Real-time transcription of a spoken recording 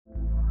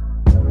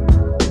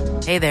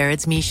Hey there,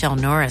 it's Michelle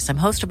Norris. I'm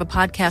host of a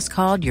podcast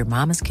called Your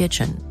Mama's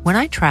Kitchen. When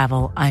I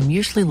travel, I'm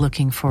usually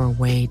looking for a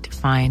way to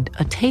find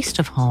a taste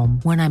of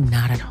home when I'm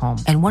not at home.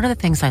 And one of the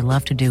things I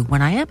love to do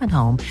when I am at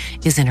home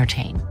is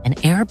entertain. And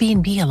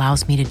Airbnb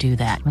allows me to do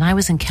that. When I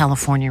was in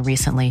California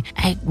recently,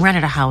 I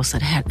rented a house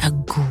that had a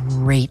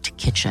great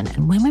kitchen.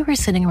 And when we were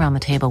sitting around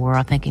the table, we were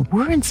all thinking,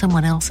 we're in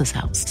someone else's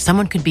house.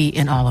 Someone could be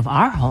in all of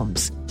our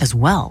homes as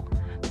well.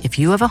 If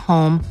you have a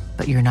home,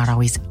 but you're not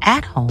always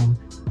at home,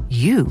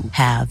 you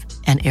have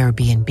an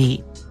Airbnb.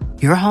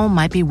 Your home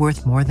might be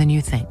worth more than you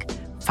think.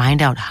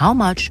 Find out how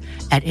much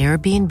at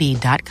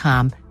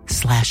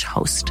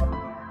airbnb.com/host.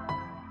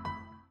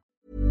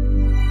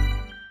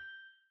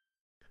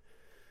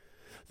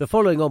 The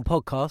following on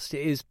podcast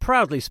is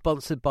proudly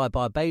sponsored by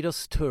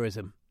Barbados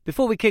Tourism.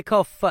 Before we kick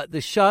off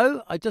the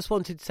show, I just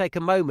wanted to take a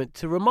moment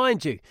to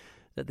remind you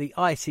that the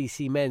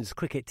ICC Men's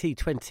Cricket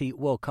T20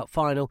 World Cup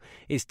Final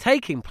is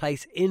taking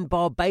place in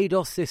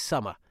Barbados this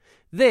summer.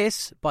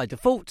 This, by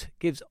default,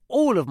 gives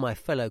all of my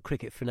fellow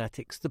cricket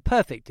fanatics the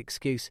perfect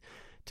excuse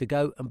to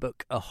go and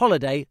book a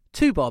holiday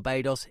to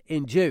Barbados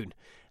in June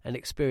and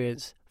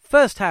experience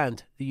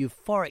firsthand the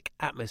euphoric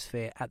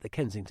atmosphere at the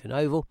Kensington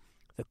Oval,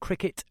 the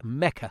cricket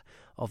mecca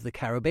of the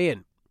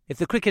Caribbean. If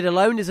the cricket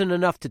alone isn't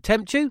enough to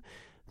tempt you,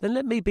 then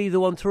let me be the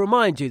one to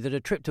remind you that a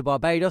trip to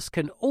Barbados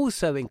can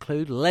also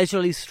include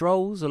leisurely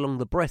strolls along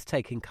the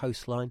breathtaking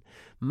coastline,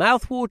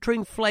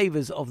 mouth-watering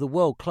flavours of the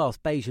world-class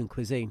Bajan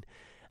cuisine,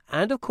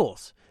 and, of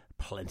course,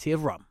 plenty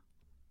of rum.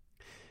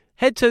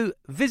 Head to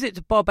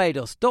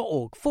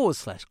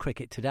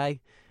visitbarbados.org/cricket today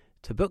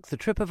to book the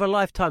trip of a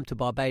lifetime to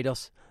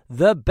Barbados,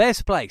 the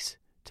best place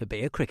to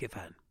be a cricket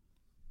fan.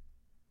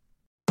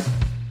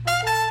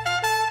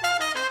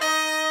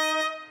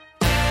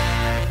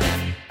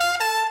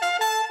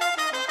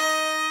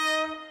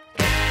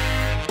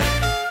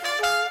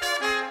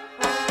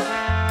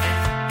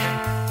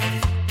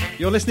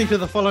 You're listening to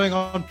the Following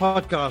On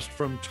podcast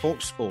from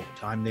TalkSport.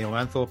 I'm Neil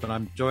Manthorpe and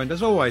I'm joined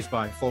as always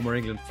by former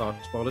England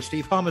fast bowler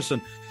Steve Harmison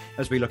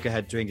as we look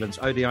ahead to England's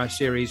ODI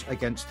series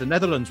against the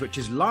Netherlands, which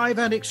is live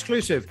and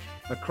exclusive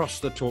across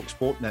the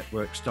TalkSport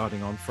network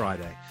starting on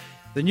Friday.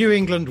 The New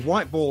England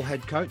white ball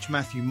head coach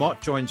Matthew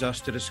Mott joins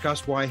us to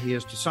discuss why he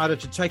has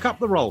decided to take up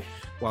the role,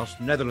 whilst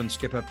Netherlands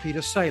skipper Peter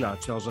Saylor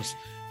tells us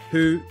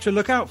who to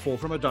look out for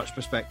from a Dutch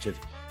perspective.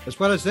 As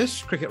well as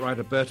this, cricket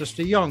writer Bertus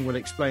de Jong will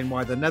explain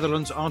why the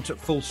Netherlands aren't at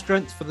full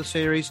strength for the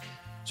series.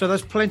 So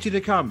there's plenty to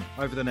come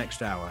over the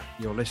next hour.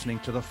 You're listening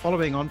to the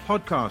Following On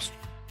podcast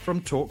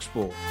from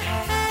TalkSport.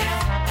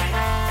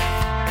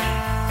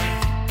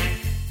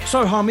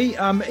 So, Harmy,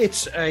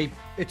 it's a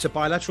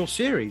bilateral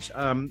series.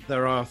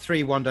 There are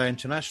 3 one-day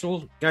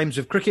international games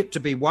of cricket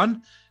to be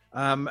won,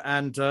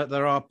 and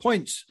there are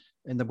points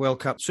in the World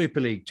Cup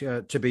Super League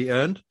to be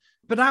earned.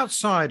 But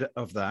outside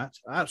of that,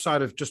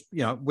 outside of just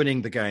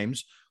winning the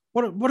games,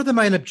 what are the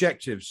main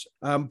objectives?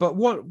 But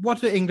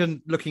what are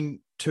England looking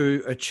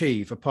to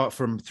achieve apart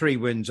from 3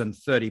 wins and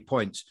 30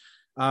 points?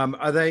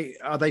 Are they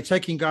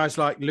taking guys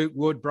like Luke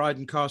Wood,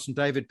 Bryden Carson,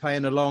 David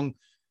Payne along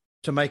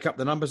to make up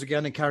the numbers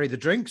again and carry the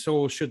drinks,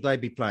 or should they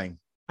be playing?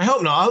 I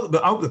hope not.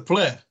 I hope they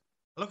play.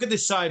 I look at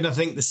this side and I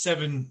think the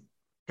 7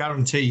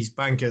 guarantees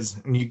bankers,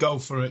 and you go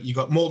for it. You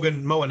got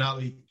Morgan, Moeen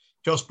Ali,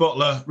 Jos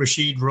Buttler,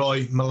 Rashid,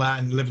 Roy,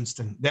 Milan,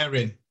 Livingston. They're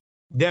in.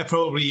 They're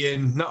probably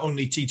in not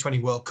only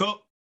T20 World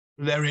Cup,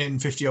 they're in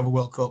 50 over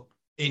World Cup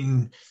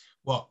in,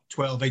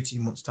 12,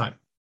 18 months' time.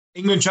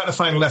 England trying to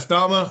find a left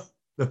armour.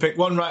 They picked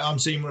 1 right-arm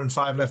seamer and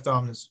 5 left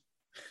armers.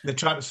 They're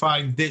trying to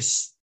find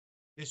this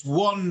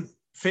one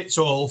fits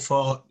all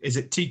for, is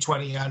it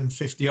T20 and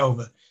 50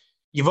 over.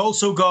 You've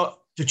also got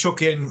to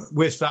chuck in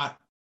with that,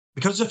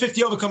 because it's a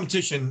 50 over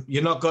competition,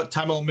 you've not got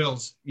Tamil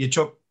Mills. You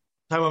chuck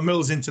Tamil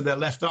Mills into their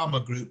left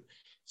armour group.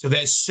 So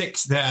there's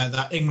 6 there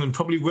that England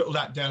probably whittled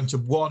that down to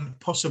 1,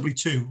 possibly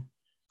 2,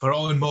 for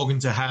Eoin Morgan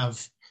to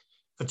have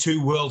for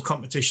 2 world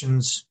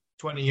competitions,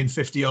 20 and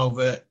 50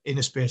 over in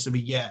a space of a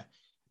year.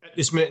 At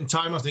this minute in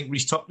time, I think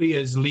Reece Topley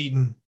is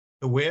leading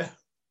the way.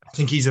 I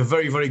think he's a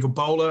very, very good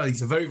bowler.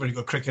 He's a very, very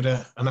good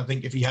cricketer. And I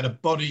think if he had a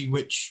body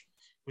which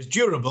was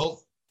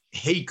durable,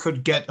 he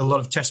could get a lot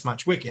of test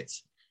match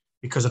wickets,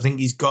 because I think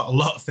he's got a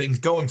lot of things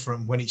going for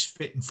him when he's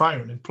fit and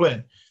firing and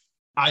playing.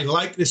 I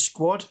like this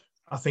squad.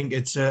 I think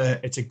it's a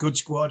good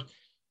squad.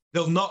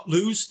 They'll not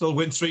lose. They'll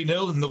win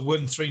 3-0 and they'll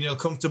win 3-0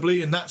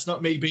 comfortably. And that's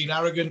not me being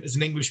arrogant as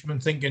an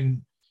Englishman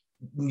thinking,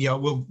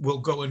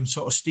 we'll go and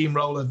sort of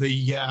steamroller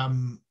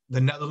the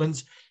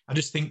Netherlands. I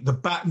just think the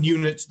batting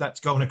unit that's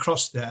going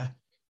across there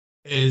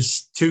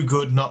is too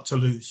good not to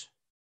lose.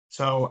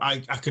 So I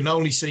can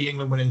only see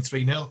England winning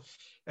 3-0.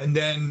 And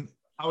then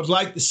I would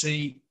like to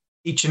see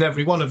each and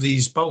every one of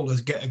these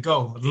bowlers get a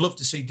go. I'd love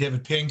to see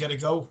David Payne get a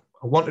go.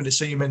 I wanted to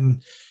see him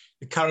in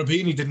the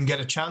Caribbean. He didn't get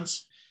a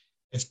chance.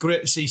 It's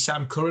great to see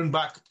Sam Curran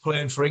back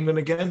playing for England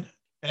again.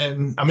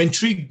 And I'm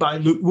intrigued by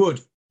Luke Wood,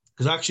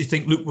 because I actually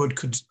think Luke Wood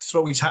could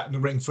throw his hat in the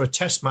ring for a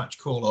test match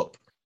call-up,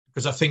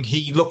 because I think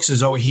he looks as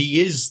though he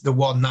is the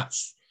one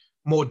that's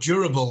more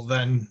durable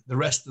than the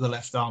rest of the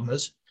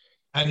left-armers.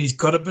 and he's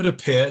got a bit of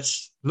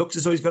pace. Looks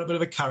as though he's got a bit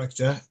of a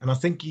character, and I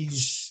think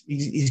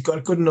he's got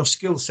a good enough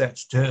skill set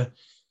to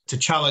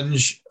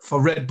challenge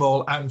for red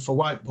ball and for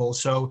white ball.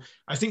 So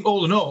I think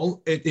all in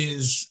all,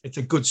 it's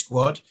a good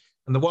squad.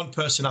 And the one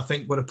person I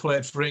think would have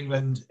played for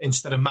England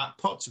instead of Matt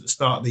Potts at the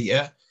start of the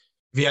year,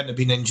 if he hadn't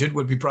been injured,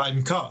 would be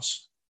Brydon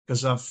Coss.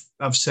 Because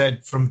I've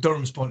said from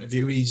Durham's point of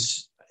view, he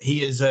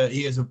is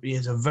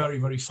a very,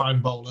 very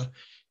fine bowler,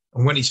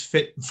 and when he's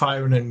fit and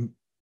firing, and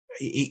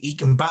he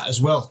can bat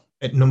as well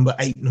at number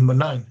 8, number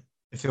 9.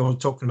 If you're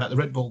talking about the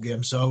red ball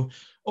game. So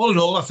all in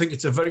all, I think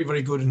it's a very,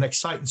 very good and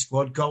exciting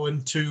squad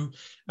going to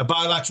a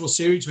bilateral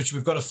series, which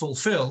we've got to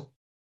fulfil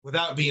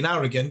without being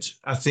arrogant.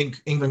 I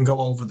think England go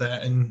over there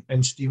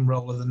and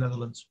steamroller the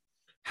Netherlands.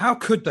 How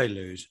could they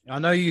lose? I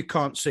know you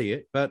can't see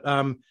it, but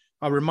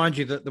I'll remind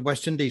you that the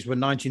West Indies were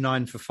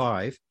 99 for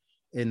 5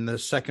 in the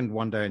second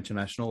one-day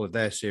international of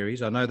their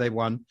series. I know they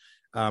won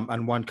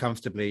and won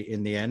comfortably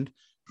in the end.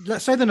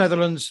 Let's say the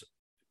Netherlands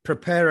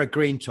prepare a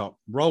green top,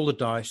 roll the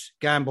dice,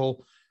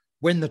 gamble,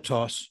 win the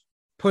toss,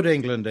 put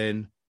England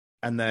in,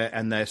 and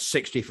they're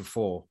 60 for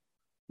 4.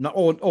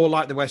 Or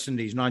like the West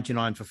Indies,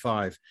 99 for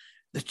 5.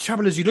 The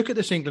trouble is, you look at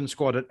this England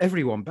squad and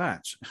everyone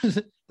bats.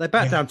 They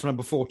bat down to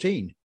number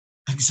 14.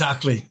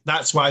 Exactly.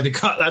 That's why they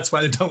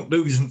don't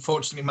lose.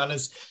 Unfortunately, man,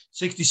 it's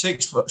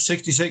 66 for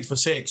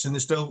 6, and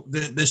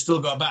they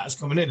still got batters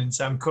coming in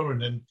Sam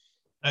Curran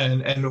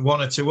and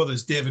one or two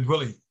others, David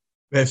Willey,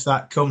 if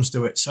that comes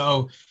to it.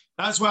 So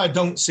that's why I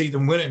don't see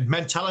them winning.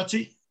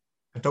 Mentality,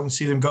 I don't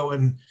see them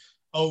going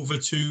over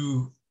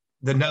to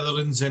the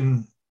Netherlands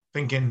and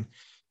thinking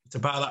it's a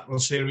bilateral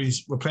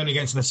series. We're playing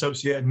against an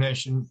associated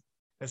nation.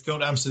 Let's go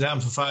to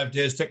Amsterdam for 5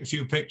 days, take a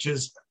few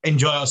pictures,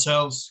 enjoy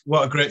ourselves.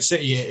 What a great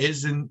city it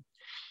is. And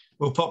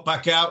we'll pop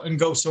back out and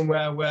go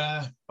somewhere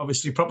where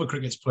obviously proper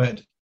cricket's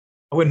played.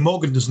 Owen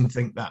Morgan doesn't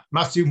think that.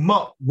 Matthew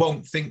Mott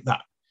won't think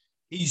that.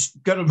 He's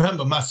got to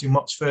remember Matthew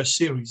Mott's first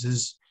series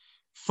as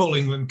full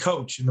England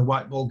coach in the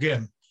white ball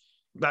game.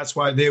 That's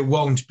why there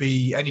won't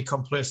be any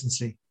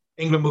complacency.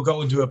 England will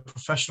go and do a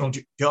professional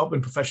job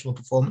and professional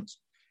performance.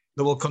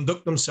 They will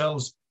conduct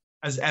themselves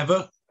as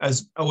ever,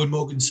 as Owen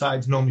Morgan's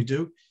sides normally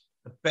do,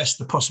 the best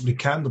they possibly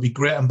can. They'll be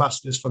great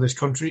ambassadors for this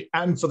country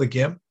and for the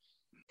game.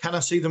 Can I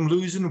see them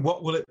losing?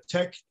 What will it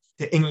take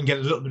to England get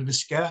a little bit of a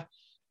scare?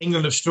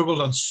 England have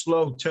struggled on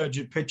slow,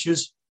 turgid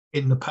pitches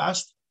in the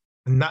past,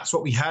 and that's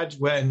what we had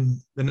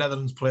when the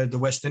Netherlands played the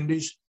West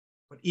Indies.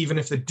 But even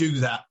if they do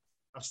that,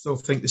 I still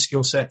think the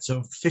skill sets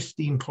of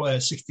 15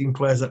 players, 16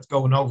 players that's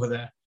going over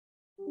there.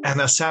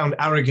 And I sound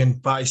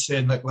arrogant by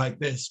saying like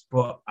this,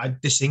 but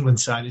this England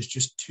side is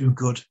just too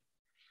good.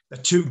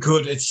 They're too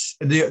good.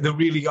 They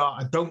really are.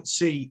 I don't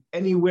see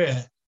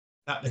anywhere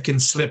that they can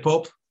slip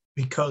up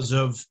because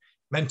of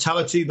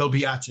mentality. They'll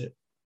be at it.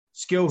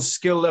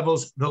 Skill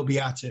levels, they'll be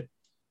at it.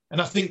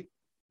 And I think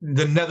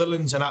the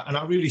Netherlands, and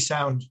I really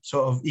sound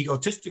sort of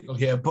egotistical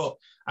here, but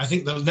I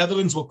think the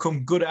Netherlands will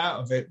come good out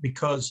of it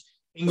because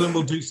England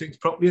will do things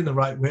properly in the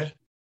right way.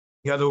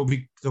 Yeah, they'll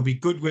be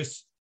good with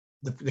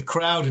the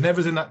crowd and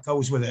everything that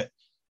goes with it.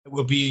 It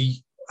will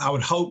be. I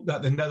would hope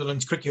that the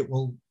Netherlands cricket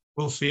will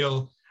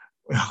feel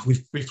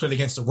we've played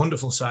against a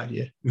wonderful side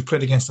here. We've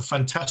played against a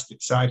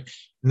fantastic side,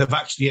 and they've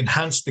actually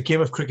enhanced the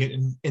game of cricket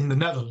in the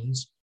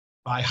Netherlands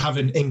by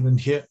having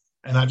England here.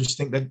 And I just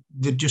think that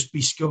they'd just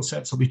be skill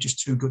sets will be just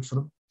too good for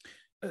them.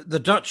 The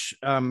Dutch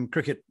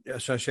Cricket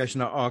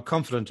Association are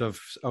confident of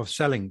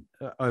selling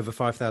over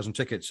 5,000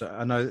 tickets.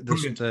 I know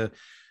this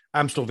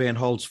Amstelveen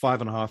holds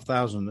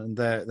 5,500, and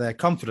they're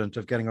confident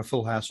of getting a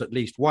full house at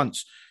least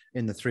once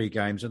in the 3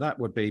 games, and that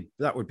would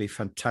be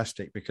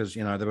fantastic because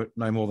there were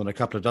no more than a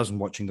couple of dozen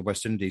watching the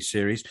West Indies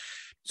series.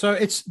 So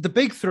it's the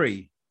big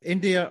 3: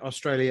 India,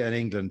 Australia, and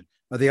England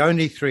are the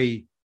only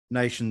 3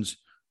 nations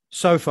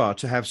so far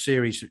to have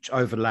series which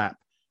overlap.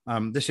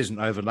 This isn't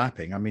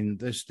overlapping. I mean,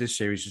 this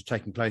series is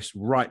taking place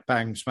right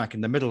bang smack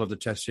in the middle of the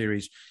Test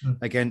series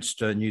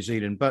against New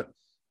Zealand. But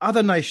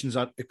other nations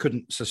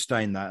couldn't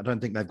sustain that. I don't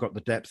think they've got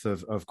the depth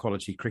of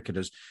quality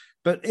cricketers.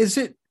 But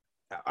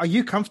are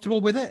you comfortable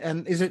with it?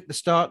 And is it the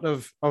start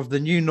of the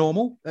new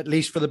normal, at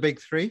least for the big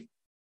 3?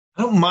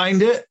 I don't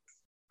mind it.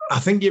 I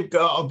think you've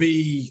got to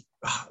be...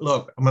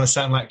 Look, I'm going to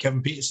sound like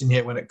Kevin Peterson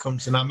here when it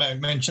comes to... And I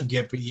mentioned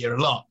game per year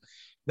a lot,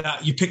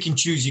 that you pick and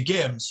choose your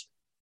games.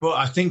 But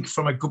I think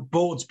from a good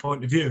board's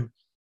point of view,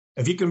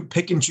 if you can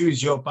pick and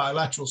choose your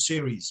bilateral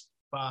series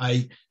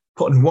by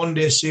putting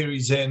one-day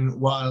series in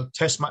while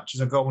Test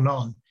matches are going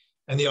on,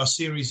 and there are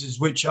series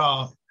which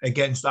are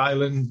against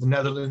Ireland, the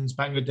Netherlands,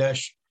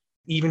 Bangladesh,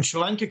 even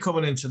Sri Lanka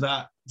coming into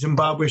that,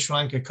 Zimbabwe, Sri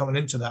Lanka coming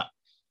into that,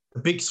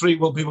 the big 3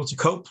 will be able to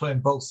cope playing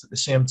both at the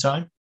same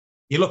time.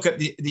 You look at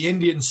the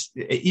Indians,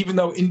 even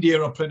though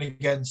India are playing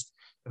against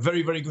a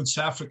very, very good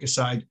South Africa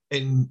side,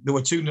 and they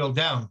were 2-0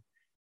 down,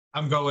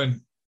 I'm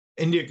going...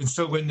 India can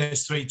still win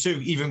this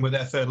 3-2, even with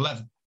their third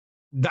 11.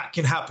 That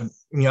can happen.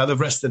 They've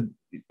rested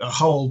a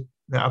whole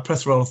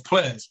plethora of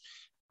players.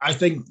 I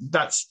think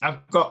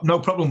I've got no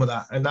problem with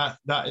that, and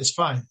that is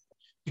fine.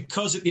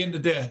 Because at the end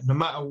of the day, no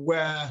matter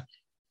where,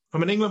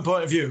 from an England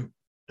point of view,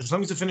 as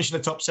long as they finish in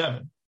the top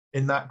 7,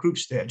 in that group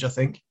stage, I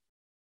think.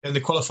 And they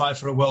qualify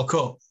for a World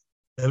Cup.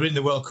 They're in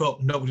the World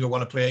Cup. Nobody will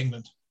want to play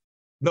England.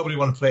 Nobody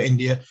will want to play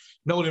India.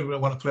 Nobody will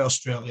want to play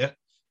Australia.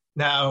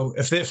 Now,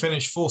 if they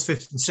finish 4th,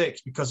 5th and 6th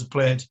because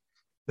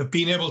they've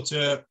been able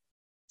to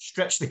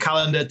stretch the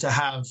calendar to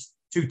have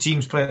 2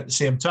 teams playing at the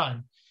same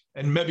time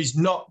and maybe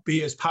not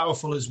be as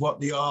powerful as what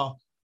they are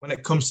when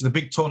it comes to the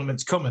big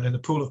tournaments coming and the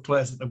pool of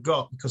players that they've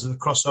got because of the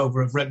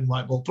crossover of red and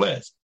white ball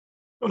players.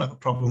 I don't have a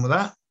problem with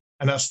that.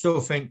 And I still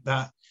think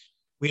that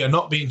we are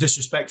not being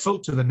disrespectful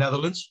to the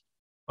Netherlands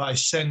by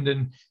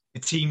sending a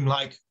team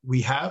like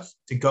we have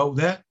to go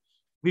there.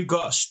 We've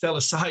got a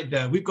stellar side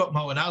there. We've got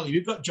Moeen Ali.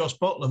 We've got Jos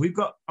Buttler. We've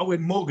got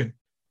Eoin Morgan.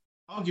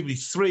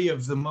 Arguably 3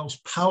 of the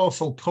most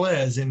powerful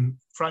players in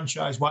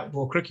franchise white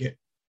ball cricket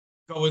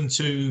going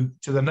to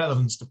the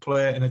Netherlands to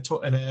play in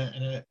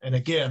a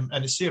game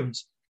and a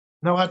series.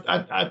 No,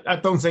 I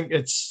don't think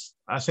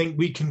I think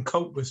we can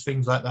cope with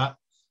things like that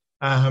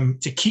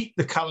to keep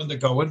the calendar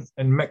going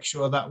and make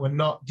sure that we're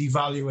not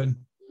devaluing,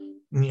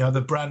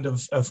 the brand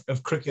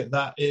of cricket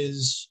that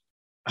is,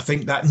 I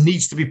think that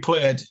needs to be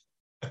played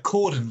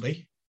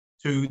accordingly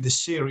to the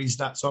series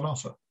that's on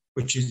offer,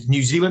 which is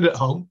New Zealand at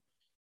home.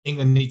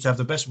 England need to have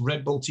the best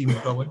red ball team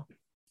going.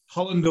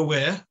 Holland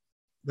away,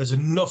 there's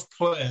enough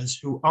players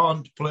who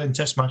aren't playing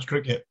test match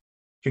cricket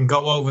can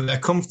go over there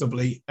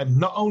comfortably and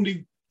not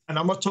only, and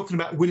I'm not talking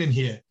about winning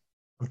here,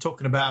 I'm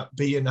talking about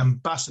being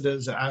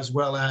ambassadors as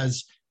well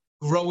as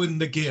growing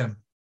the game.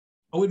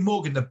 Eoin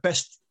Morgan,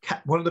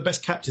 one of the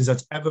best captains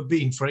that's ever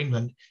been for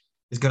England,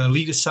 is going to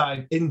lead a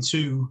side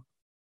into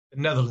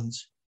the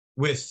Netherlands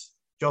with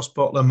Jos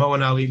Buttler,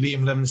 Moeen Ali,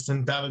 Liam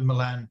Livingstone, Dawid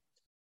Malan,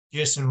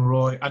 Jason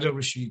Roy, Adil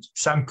Rashid,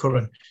 Sam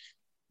Curran.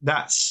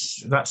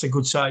 That's a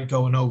good side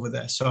going over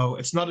there. So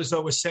it's not as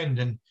though we're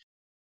sending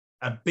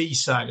a B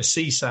side, a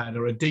C side,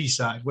 or a D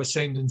side. We're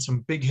sending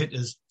some big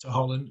hitters to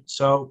Holland.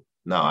 So,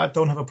 no, I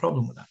don't have a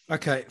problem with that.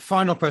 Okay,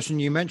 final question.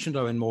 You mentioned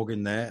Eoin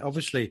Morgan there.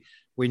 Obviously,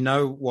 we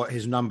know what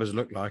his numbers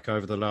look like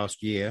over the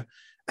last year.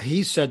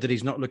 He's said that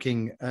he's not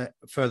looking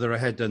further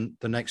ahead than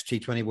the next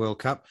T20 World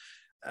Cup,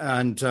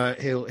 and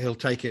he'll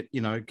take it,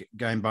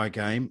 game by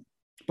game.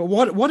 But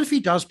what if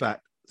he does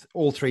bat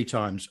all 3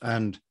 times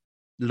and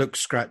looks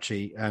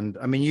scratchy? And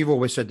I mean, you've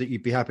always said that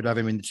you'd be happy to have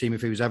him in the team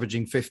if he was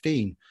averaging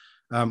 15,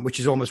 which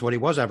is almost what he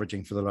was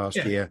averaging for the last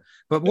year.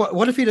 But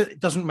what if he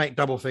doesn't make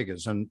double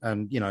figures and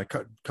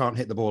can't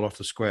hit the ball off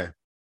the square?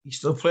 He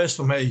still plays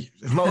for me.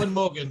 Eoin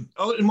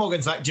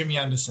Morgan's like Jimmy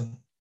Anderson.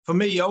 For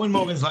me, Eoin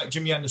Morgan's like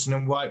Jimmy Anderson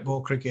in white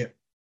ball cricket.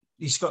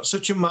 He's got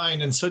such a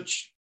mind and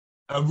such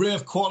a ray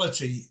of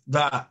quality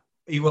that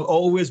he will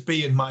always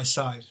be in my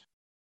side.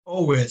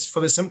 Always.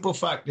 For the simple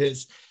fact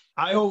is,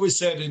 I always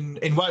said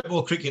in white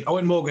ball cricket,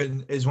 Eoin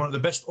Morgan is one of the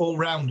best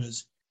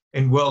all-rounders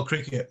in world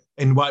cricket,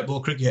 in white ball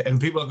cricket. And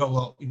people go,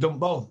 well, he don't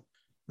bowl.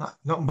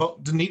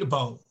 Doesn't need a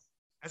bowl.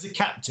 As a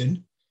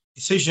captain,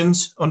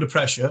 decisions under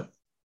pressure,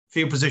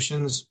 field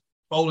positions,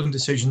 bowling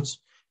decisions,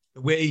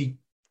 the way he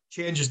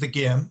changes the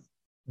game,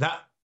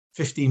 that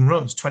 15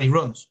 runs, 20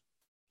 runs.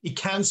 He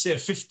can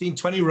save 15,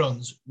 20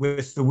 runs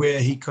with the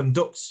way he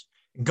conducts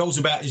and goes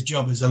about his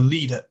job as a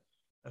leader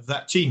of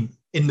that team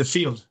in the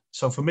field.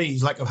 So for me,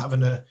 he's like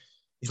having a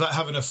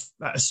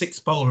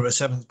 6th bowler or a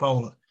 7th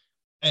bowler.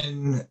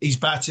 And he's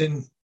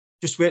batting,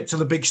 just wait till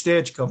the big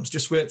stage comes.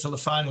 Just wait till the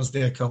finals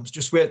day comes.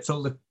 Just wait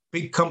till the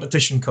big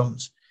competition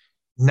comes.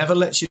 Never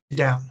lets you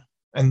down.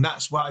 And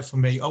that's why, for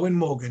me, Jimmy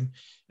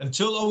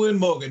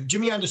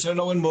Anderson and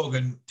Eoin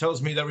Morgan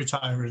tells me they're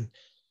retiring,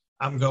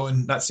 I'm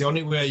going, that's the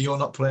only way you're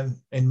not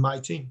playing in my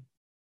team.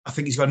 I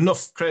think he's got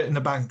enough credit in the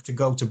bank to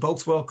go to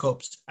both World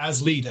Cups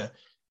as leader,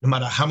 no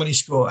matter how many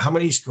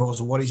he scores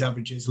or what his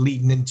average is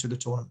leading into the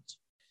tournament.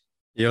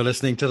 You're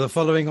listening to the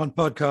following on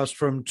podcast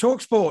from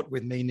TalkSport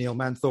with me, Neil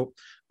Manthorpe,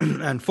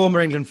 and former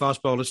England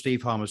fast bowler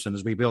Steve Harmison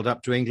as we build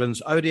up to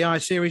England's ODI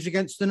series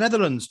against the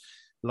Netherlands,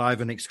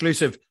 live and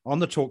exclusive on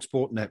the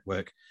TalkSport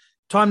network.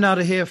 Time now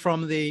to hear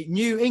from the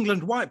New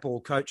England white ball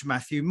coach,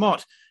 Matthew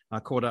Mott. I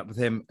caught up with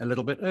him a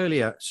little bit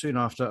earlier, soon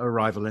after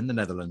arrival in the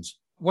Netherlands.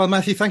 Well,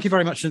 Matthew, thank you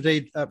very much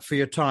indeed for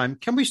your time.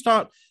 Can we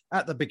start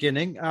at the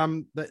beginning?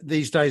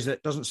 These days,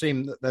 it doesn't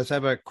seem that there's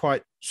ever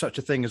quite such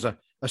a thing as a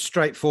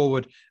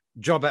straightforward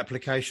job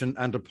application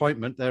and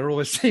appointment. There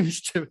always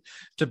seems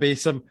to be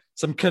some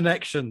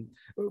connection.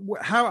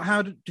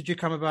 How did you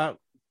come about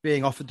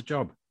being offered the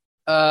job?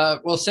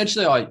 Well,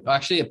 essentially, I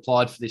actually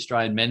applied for the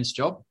Australian men's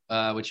job,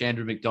 which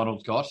Andrew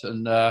McDonald got.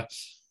 And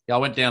I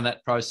went down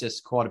that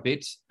process quite a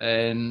bit.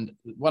 And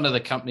one of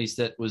the companies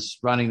that was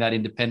running that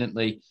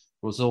independently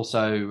was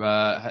also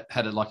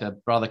had a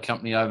brother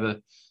company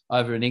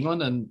over in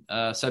England.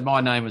 And so my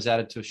name was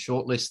added to a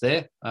short list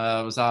there.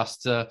 I was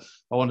asked I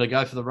wanted to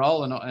go for the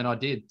role, and I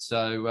did.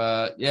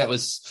 So, it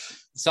was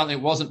something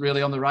that wasn't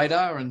really on the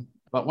radar.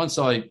 But once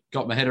I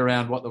got my head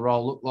around what the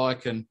role looked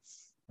like and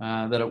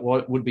that it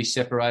would be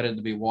separated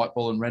to be white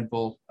ball and red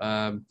ball,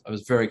 I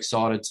was very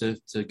excited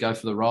to go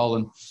for the role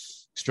and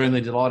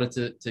extremely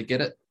delighted to get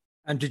it.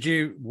 And did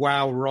you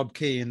wow Rob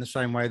Key in the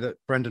same way that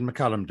Brendan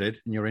McCullum did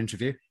in your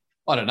interview?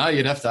 I don't know.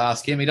 You'd have to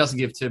ask him. He doesn't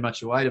give too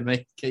much away to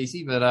me,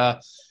 Kesey.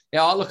 But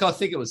look, I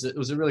think it was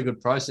a really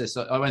good process.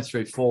 I went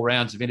through 4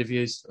 rounds of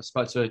interviews. I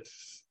spoke to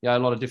a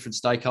lot of different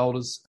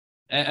stakeholders,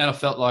 and I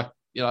felt like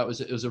it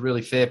was a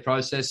really fair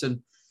process,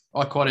 and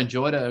I quite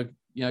enjoyed it.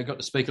 Got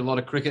to speak a lot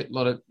of cricket.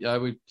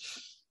 We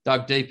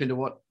dug deep into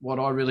what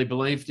I really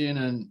believed in,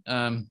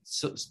 and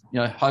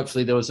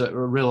hopefully there was a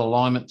real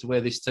alignment to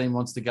where this team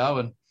wants to go,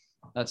 and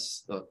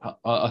that's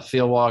I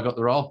feel why I got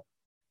the role.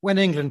 When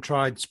England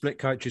tried split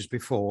coaches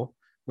before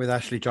with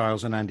Ashley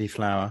Giles and Andy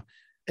Flower,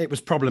 it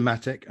was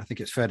problematic. I think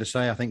it's fair to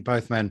say. I think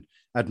both men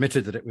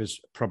admitted that it was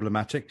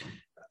problematic.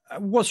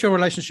 What's your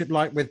relationship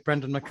like with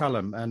Brendan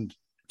McCullum? And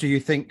do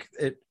you think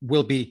it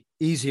will be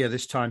easier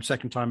this time,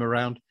 second time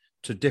around,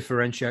 to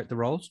differentiate the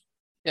roles?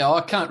 Yeah,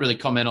 I can't really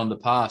comment on the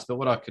past, but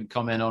what I can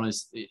comment on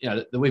is,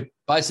 we've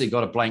basically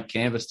got a blank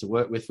canvas to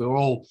work with. We're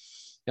all,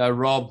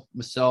 Rob,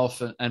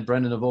 myself, and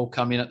Brendan have all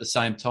come in at the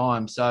same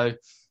time. So,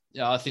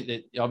 I think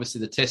that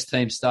obviously the test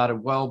team started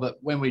well, but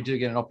when we do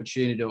get an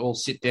opportunity to all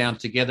sit down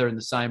together in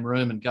the same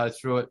room and go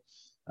through it,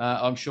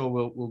 I'm sure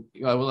we'll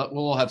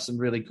all have some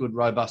really good,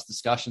 robust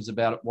discussions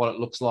about what it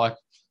looks like,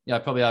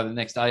 probably over the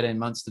next 18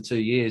 months to 2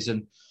 years.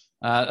 And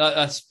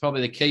that's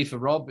probably the key for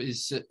Rob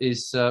is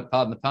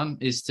pardon the pun,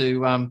 is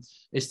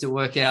to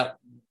work out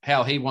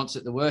how he wants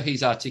it to work.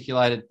 He's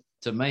articulated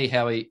to me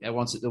how he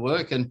wants it to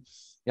work. And,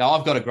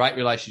 I've got a great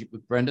relationship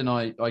with Brendan.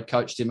 I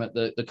coached him at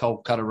the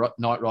Kolkata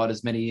Knight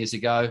Riders many years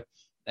ago.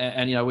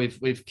 And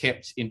we've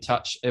kept in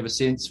touch ever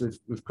since.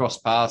 We've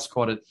crossed paths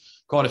quite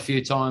a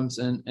few times,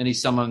 and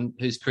he's someone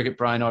whose cricket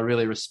brain I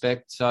really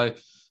respect. So,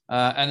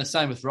 and the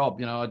same with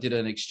Rob. I did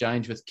an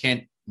exchange with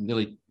Kent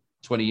nearly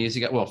 20 years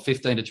ago,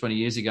 15 to 20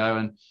 years ago,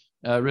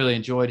 and really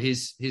enjoyed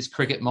his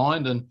cricket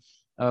mind. And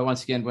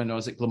once again, when I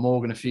was at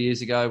Glamorgan a few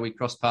years ago, we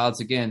crossed paths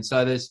again.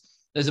 So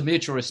there's a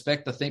mutual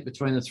respect, I think,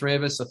 between the three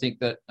of us. I think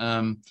that,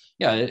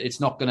 it's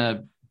not going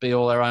to be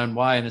all our own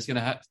way, and there's going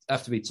to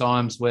have to be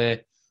times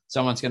where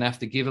someone's going to have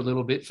to give a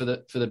little bit for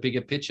the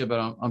bigger picture, but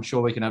I'm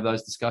sure we can have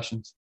those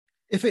discussions.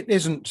 If it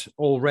isn't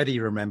already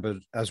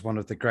remembered as one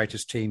of the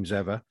greatest teams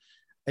ever,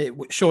 it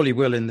surely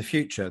will in the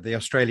future, the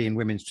Australian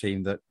women's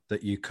team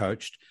that you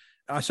coached.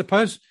 I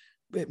suppose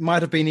it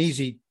might have been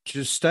easy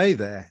to stay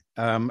there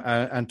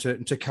and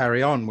to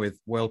carry on with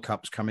World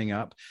Cups coming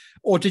up,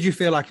 or did you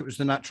feel like it was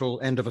the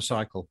natural end of a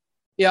cycle?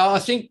 Yeah, I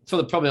think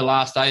for probably the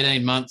last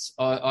 18 months,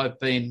 I've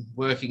been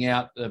working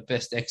out the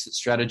best exit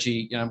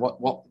strategy,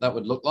 what that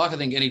would look like. I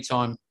think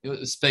anytime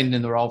it's been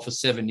in the role for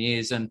 7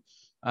 years, and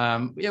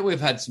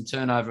we've had some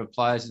turnover of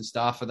players and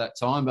staff for that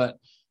time, but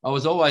I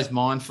was always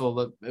mindful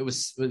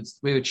that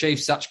we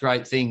achieved such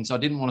great things. I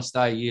didn't want to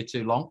stay a year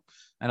too long.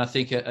 And I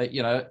think,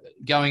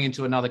 going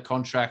into another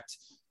contract,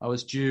 I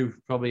was due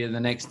probably in the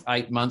next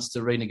 8 months to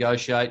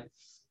renegotiate.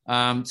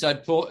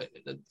 So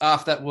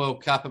after that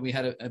World Cup, and we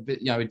had a bit,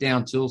 we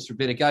down tools for a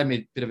bit, it gave me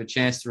a bit of a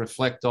chance to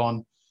reflect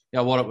on,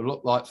 what it would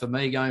look like for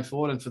me going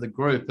forward and for the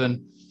group.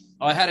 And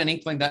I had an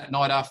inkling that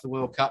night after the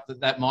World Cup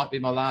that might be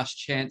my last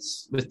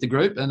chance with the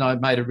group, and I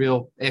made a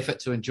real effort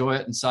to enjoy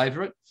it and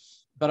savour it.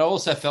 But I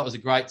also felt it was a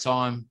great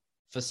time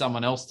for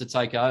someone else to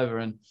take over.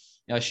 And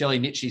Shelley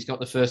Nitschie's got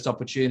the first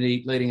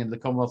opportunity leading into the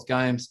Commonwealth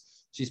Games.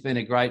 She's been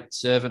a great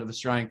servant of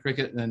Australian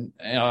cricket, and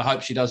I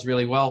hope she does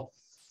really well.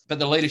 But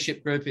the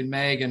leadership group in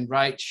Meg and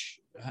Rach,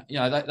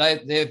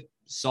 they're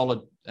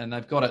solid, and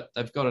they've got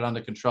it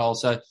under control.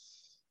 So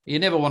you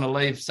never want to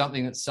leave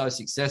something that's so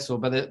successful,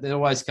 but there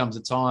always comes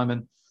a time.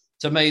 And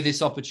to me,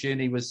 this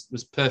opportunity was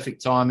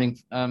perfect timing,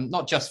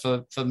 not just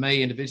for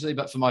me individually,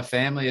 but for my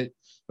family.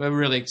 We're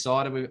really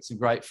excited. We've got some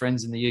great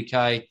friends in the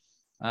UK.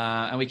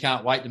 And we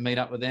can't wait to meet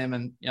up with them.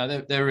 And,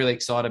 they're really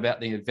excited about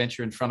the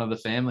adventure in front of the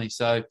family.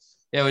 So,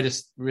 we're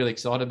just really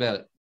excited about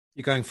it.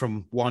 You're going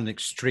from one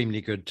extremely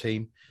good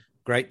team,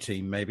 great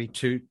team maybe,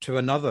 to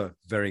another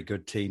very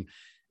good team.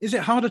 Is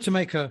it harder to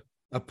make a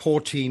poor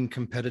team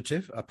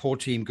competitive, a poor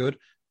team good,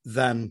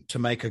 than to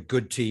make a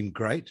good team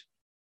great?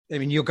 I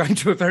mean, you're going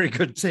to a very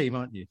good team,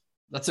 aren't you?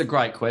 That's a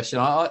great question.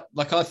 I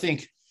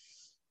think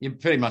you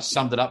pretty much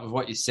summed it up with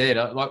what you said.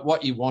 Like,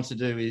 what you want to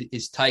do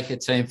is take a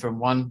team from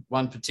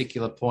one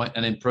particular point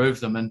and improve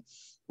them. And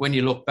when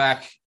you look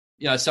back,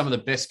 some of the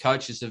best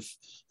coaches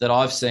that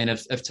I've seen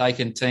have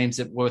taken teams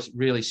that were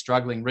really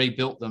struggling,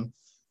 rebuilt them,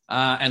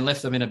 and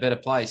left them in a better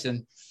place.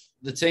 And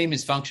the team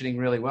is functioning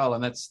really well,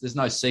 and there's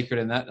no secret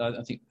in that.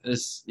 I think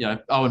there's,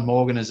 Owen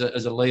Morgan as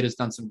a leader has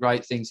done some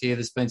great things here.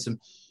 There's been some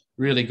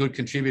really good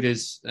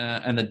contributors,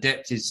 and the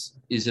depth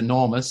is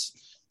enormous.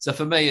 So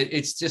for me,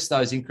 it's just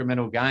those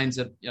incremental gains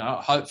that,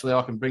 hopefully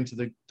I can bring to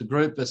the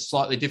group a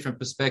slightly different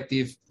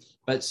perspective,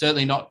 but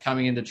certainly not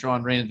coming in to try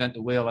and reinvent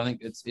the wheel. I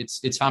think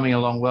it's humming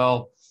along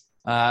well.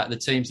 The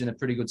team's in a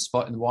pretty good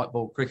spot in the white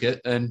ball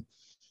cricket, and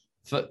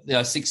for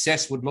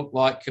success would look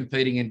like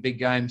competing in big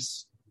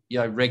games,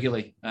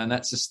 regularly, and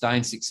that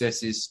sustained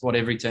success is what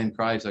every team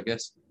craves, I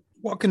guess.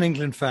 What can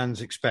England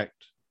fans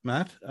expect,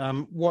 Matt?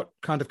 What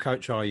kind of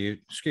coach are you?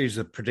 Excuse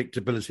the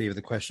predictability of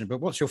the question, but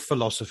what's your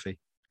philosophy?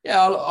 Yeah,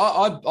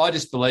 I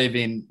just believe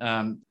in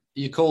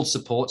you're called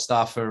support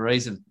staff for a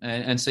reason.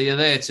 And so you're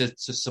there to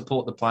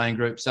support the playing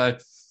group. So,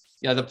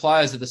 the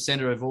players are the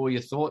centre of all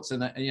your thoughts.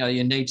 And,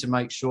 you need to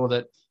make sure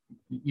that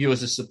you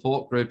as a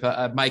support group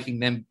are making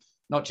them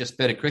not just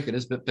better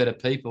cricketers, but better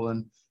people,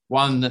 and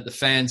one that the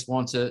fans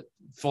want to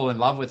fall in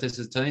love with as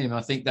a team.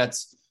 I think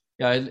that's,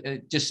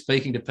 just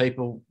speaking to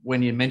people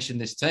when you mention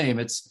this team,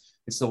 it's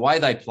the way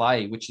they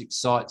play which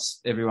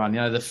excites everyone.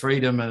 The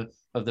freedom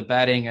of the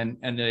batting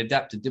and the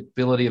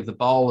adaptability of the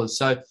bowlers.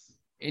 So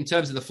in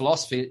terms of the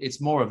philosophy,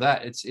 it's more of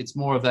that. It's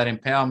more of that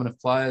empowerment of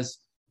players,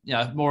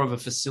 more of a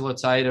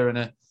facilitator,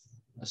 and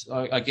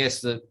I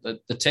guess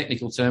the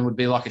technical term would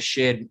be like a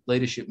shared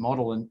leadership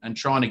model, and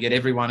trying to get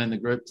everyone in the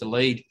group to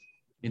lead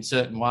in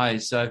certain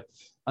ways. So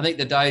I think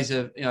the days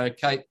of,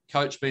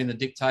 coach being the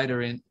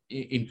dictator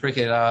in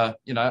cricket are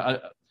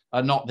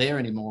not there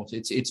anymore.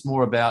 It's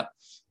more about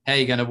how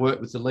you're going to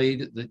work with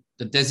the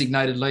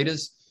designated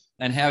leaders,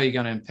 and how you're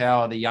going to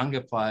empower the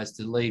younger players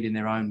to lead in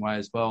their own way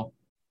as well.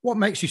 What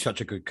makes you such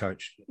a good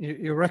coach?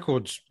 Your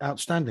record's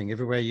outstanding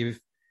everywhere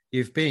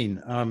you've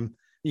been.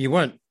 You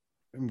weren't,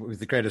 with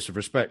the greatest of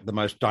respect, the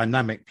most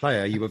dynamic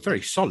player. You were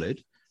very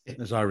solid,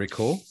 as I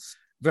recall,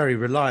 very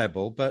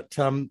reliable. But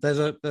there's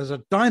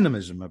a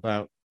dynamism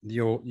about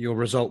your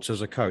results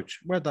as a coach.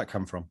 Where'd that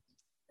come from?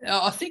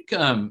 I think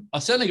I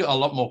certainly got a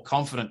lot more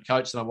confident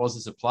coach than I was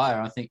as a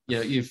player. I think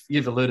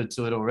you've alluded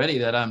to it already,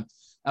 that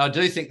I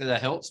do think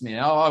that helps me.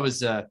 I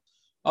was a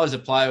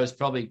player, was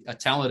probably a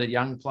talented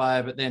young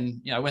player, but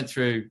then went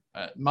through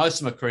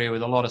most of my career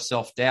with a lot of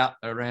self-doubt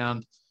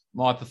around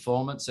my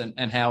performance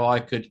and how I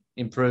could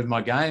improve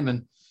my game.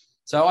 And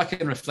so I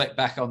can reflect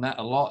back on that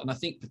a lot. And I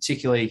think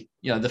particularly,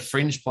 the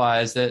fringe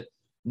players that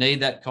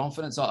need that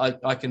confidence,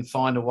 I can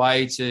find a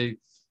way to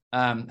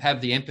have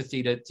the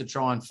empathy to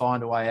try and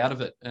find a way out of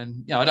it.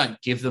 And, I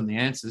don't give them the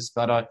answers,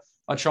 but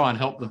I try and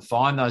help them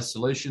find those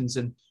solutions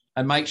and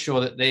make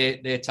sure that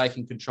they're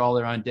taking control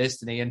of their own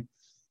destiny and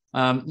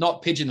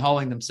not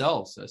pigeonholing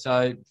themselves.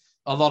 So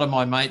a lot of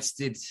my mates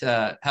did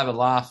have a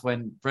laugh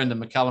when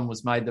Brendan McCullum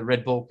was made the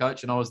red ball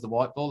coach and I was the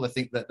white ball. I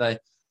think that the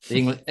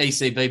English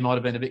ECB might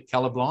have been a bit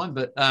colourblind,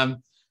 but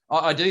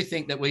I do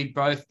think that we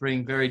both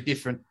bring very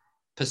different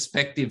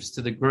perspectives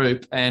to the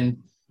group,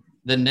 and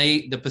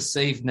the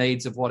perceived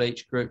needs of what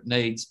each group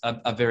needs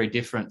are very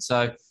different.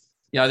 So,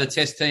 the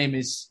Test team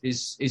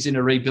is in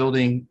a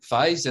rebuilding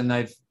phase, and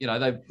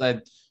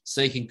they're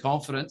seeking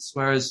confidence.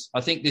 Whereas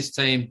I think this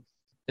team,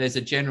 there's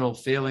a general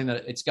feeling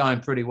that it's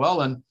going pretty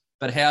well,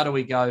 but how do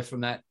we go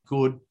from that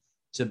good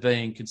to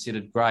being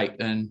considered great?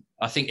 And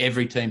I think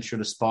every team should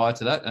aspire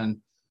to that. And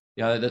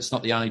that's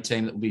not the only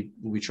team that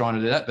will be trying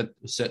to do that, but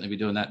we'll certainly be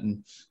doing that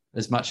in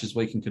as much as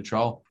we can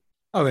control.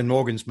 Owen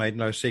Morgan's made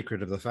no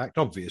secret of the fact,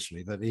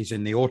 obviously, that he's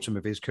in the autumn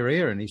of his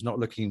career and he's not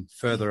looking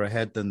further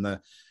ahead than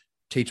the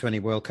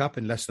T20 World Cup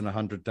in less than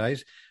 100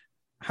 days.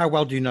 How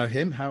well do you know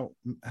him? How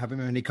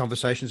many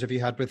conversations have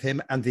you had with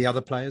him and the other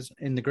players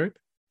in the group?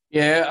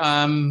 Yeah,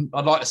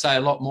 I'd like to say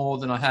a lot more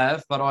than I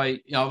have, but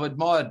I've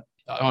admired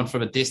Owen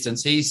from a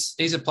distance.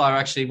 He's a player,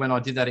 actually, when I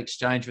did that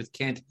exchange with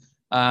Kent,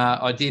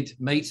 I did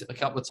meet a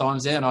couple of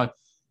times there, and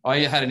I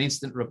had an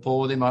instant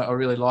rapport with him. I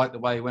really liked the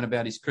way he went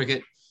about his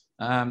cricket.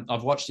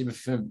 I've watched him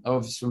from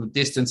a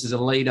distance as a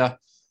leader.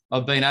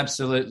 I've been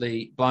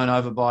absolutely blown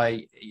over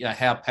by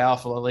how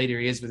powerful a leader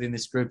he is within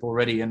this group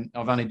already, and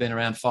I've only been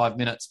around 5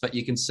 minutes, but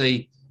you can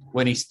see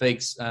when he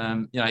speaks,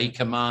 he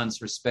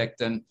commands respect,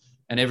 and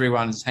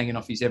everyone's hanging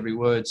off his every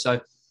word. So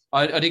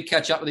I did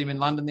catch up with him in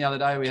London the other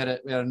day. We had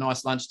a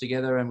nice lunch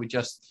together, and we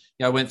just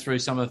went through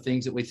some of the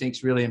things that we think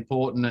is really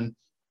important and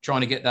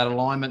trying to get that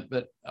alignment.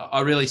 But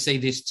I really see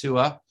this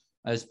tour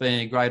as being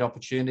a great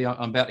opportunity.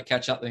 I'm about to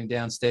catch up with him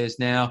downstairs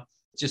now,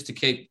 just to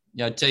keep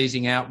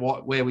teasing out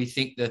where we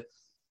think the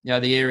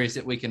areas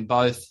that we can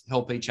both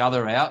help each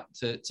other out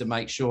to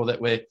make sure that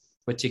we're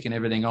ticking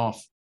everything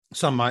off.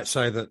 Some might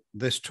say that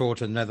this tour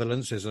to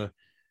Netherlands is a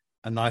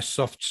nice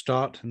soft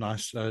start, a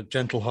nice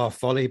gentle half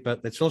volley, but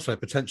it's also a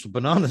potential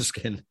banana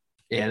skin.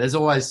 Yeah, there's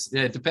always,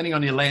 depending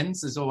on your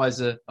lens, there's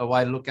always a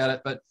way to look at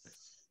it. But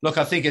look,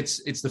 I think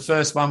it's the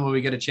first one where we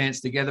get a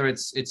chance together.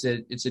 It's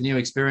a new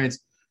experience.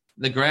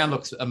 The ground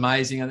looks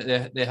amazing, and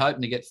they're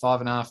hoping to get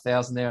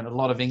 5,500 there, and a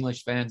lot of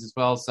English fans as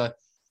well. So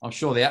I'm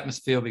sure the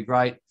atmosphere will be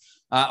great.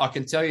 I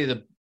can tell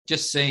you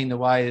just seeing the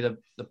way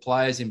the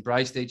players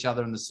embraced each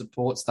other and the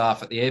support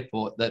staff at the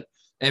airport, that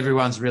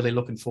everyone's really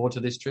looking forward to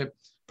this trip.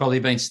 Probably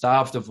been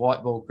starved of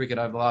white ball cricket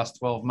over the last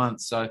 12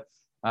 months. So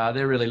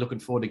they're really looking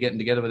forward to getting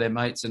together with their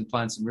mates and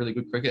playing some really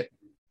good cricket.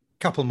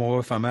 Couple more,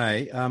 if I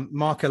may.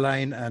 Mark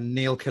Elaine and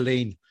Neil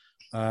Killeen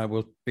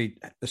will be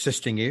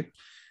assisting you.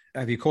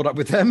 Have you caught up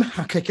with them?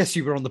 I guess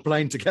you were on the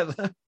plane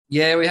together.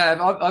 Yeah, we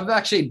have. I've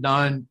actually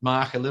known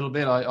Mark a little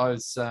bit. I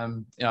was, I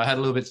had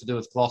a little bit to do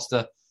with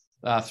Gloucester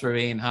through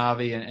Ian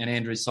Harvey and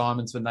Andrew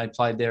Simons when they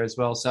played there as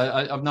well. So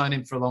I've known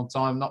him for a long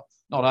time, not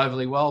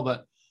overly well,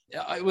 but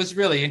it was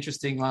really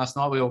interesting last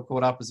night. We all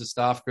caught up as a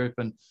staff group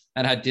and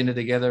had dinner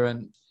together.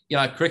 And,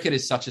 cricket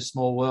is such a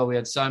small world. We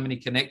had so many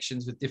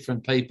connections with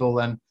different people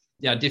and,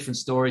 different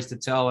stories to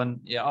tell. And,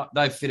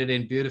 they fitted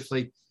in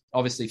beautifully.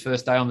 obviously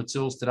first day on the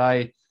tools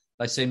today.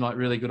 They seem like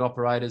really good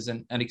operators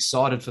and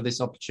excited for this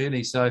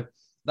opportunity. So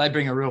they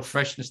bring a real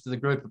freshness to the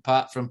group,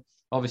 apart from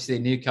obviously a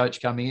new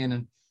coach coming in,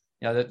 and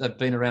they've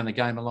been around the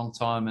game a long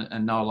time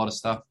and know a lot of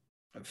stuff.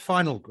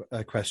 Final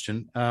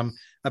question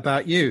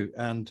about you,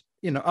 and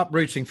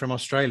uprooting from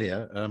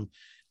Australia,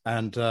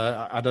 and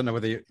I don't know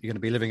whether you're going to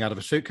be living out of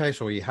a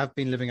suitcase or you have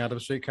been living out of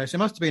a suitcase. It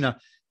must have been a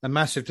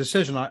massive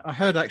decision. I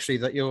heard actually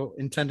that you're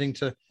intending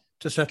to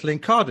settle in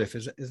Cardiff.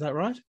 Is that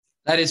right?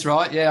 That is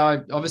right. Yeah,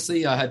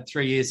 I had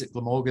 3 years at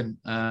Glamorgan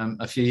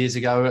a few years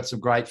ago. We got some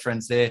great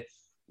friends there.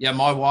 Yeah,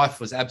 my wife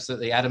was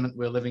absolutely adamant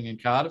we were living in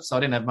Cardiff, so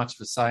I didn't have much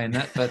of a say in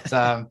that. But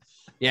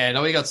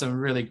we got some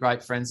really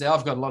great friends there.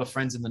 I've got a lot of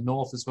friends in the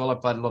north as well. I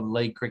played a lot of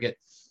league cricket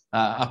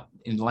up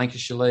in the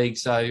Lancashire League,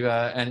 so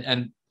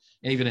and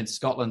even in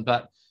Scotland.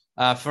 But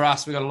for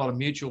us, we got a lot of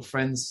mutual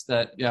friends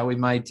that we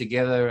made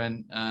together,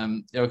 and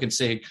we can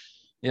see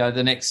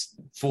the next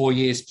 4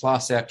 years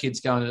plus our kids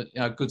going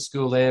to good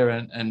school there,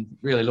 and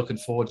really looking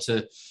forward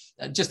to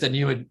just a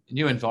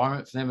new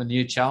environment for them, a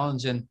new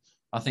challenge. And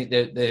I think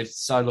they're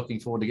so looking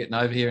forward to getting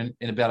over here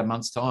in about a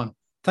month's time.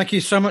 Thank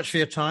you so much for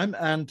your time,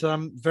 and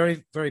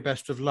very, very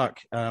best of luck.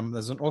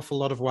 There's an awful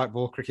lot of white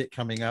ball cricket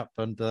coming up,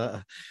 and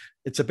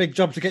it's a big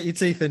job to get your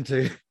teeth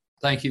into.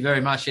 Thank you very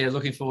much. Yeah,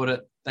 looking forward to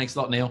it. Thanks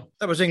a lot, Neil.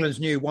 That was England's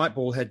new white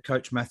ball head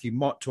coach, Matthew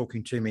Mott,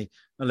 talking to me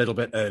a little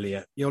bit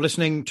earlier. You're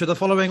listening to the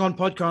Following On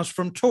podcast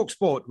from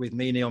TalkSport with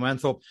me, Neil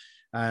Manthorpe,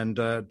 and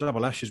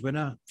Double Ashes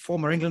winner,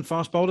 former England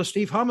fast bowler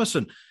Steve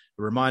Harmison.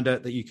 A reminder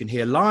that you can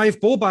hear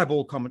live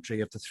ball-by-ball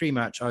commentary of the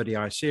 3-match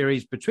ODI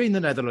series between the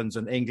Netherlands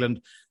and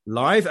England,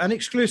 live and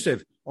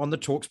exclusive on the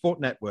TalkSport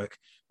network,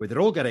 with it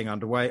all getting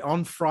underway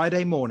on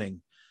Friday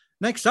morning.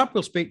 Next up,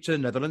 we'll speak to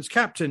Netherlands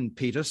captain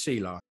Peter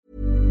Seelaar.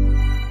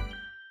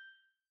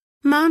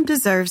 Mom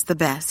deserves the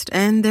best,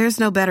 and there's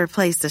no better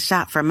place to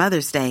shop for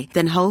Mother's Day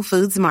than Whole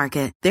Foods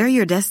Market. They're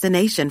your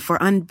destination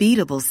for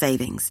unbeatable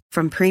savings,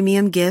 from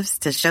premium gifts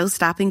to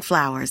show-stopping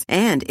flowers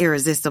and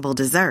irresistible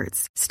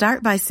desserts.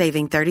 Start by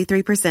saving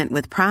 33%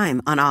 with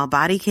Prime on all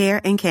body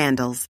care and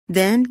candles.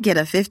 Then get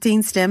a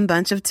 15-stem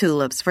bunch of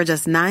tulips for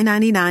just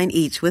 $9.99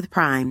 each with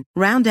Prime.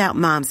 Round out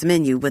Mom's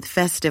menu with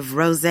festive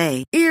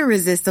rosé,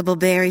 irresistible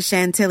berry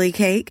chantilly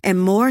cake,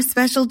 and more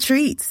special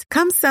treats.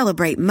 Come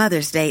celebrate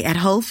Mother's Day at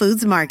Whole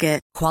Foods Market.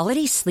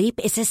 Quality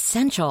sleep is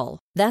essential.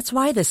 That's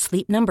why the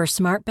Sleep Number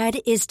Smart Bed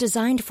is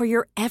designed for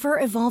your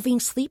ever-evolving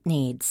sleep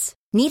needs.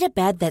 Need a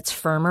bed that's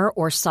firmer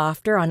or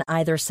softer on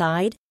either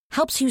side?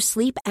 Helps you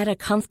sleep at a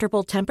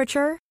comfortable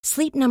temperature?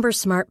 Sleep Number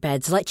Smart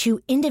Beds let you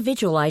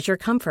individualize your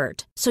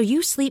comfort, so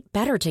you sleep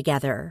better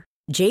together.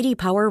 J.D.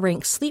 Power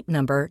ranks Sleep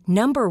Number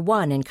number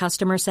 1 in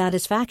customer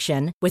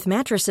satisfaction with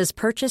mattresses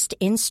purchased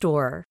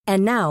in-store.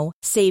 And now,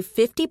 save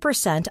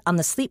 50% on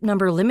the Sleep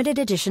Number Limited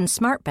Edition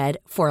Smart Bed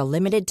for a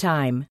limited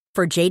time.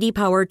 For J.D.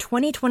 Power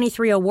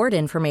 2023 award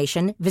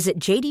information, visit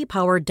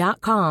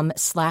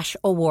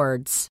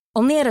jdpower.com/awards.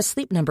 Only at a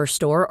Sleep Number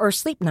store or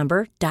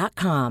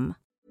sleepnumber.com.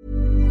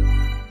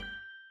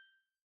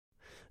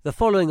 The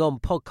Following On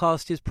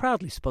podcast is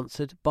proudly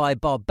sponsored by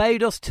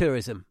Barbados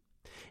Tourism.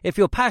 If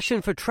your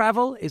passion for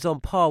travel is on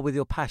par with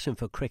your passion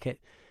for cricket,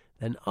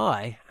 then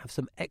I have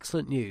some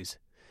excellent news.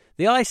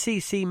 The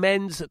ICC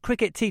Men's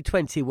Cricket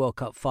T20 World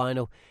Cup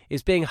Final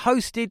is being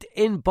hosted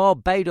in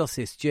Barbados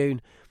this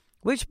June,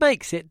 which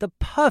makes it the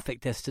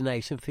perfect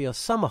destination for your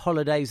summer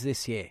holidays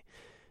this year.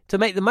 To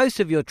make the most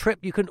of your trip,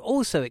 you can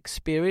also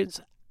experience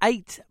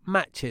 8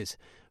 matches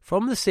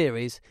from the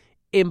series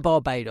in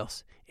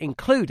Barbados,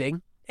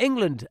 including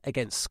England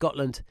against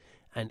Scotland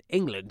and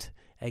England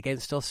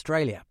against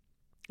Australia.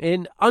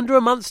 In under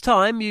a month's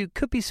time, you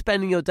could be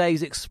spending your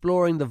days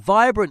exploring the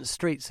vibrant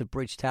streets of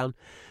Bridgetown,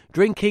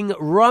 drinking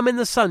rum in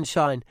the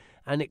sunshine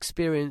and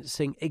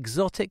experiencing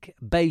exotic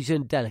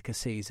Bajan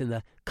delicacies. In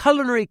the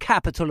culinary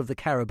capital of the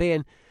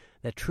Caribbean,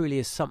 there truly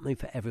is something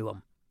for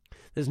everyone.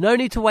 There's no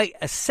need to wait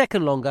a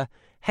second longer.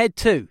 Head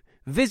to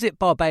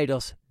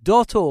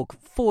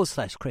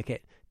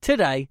visitbarbados.org/cricket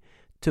today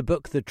to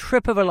book the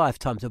trip of a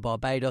lifetime to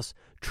Barbados,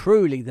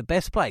 truly the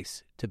best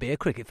place to be a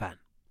cricket fan.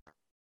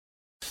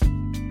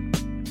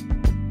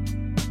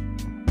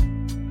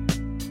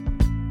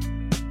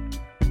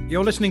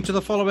 You're listening to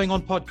the Following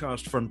On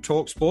podcast from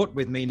TalkSport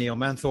with me, Neil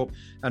Manthorpe,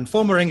 and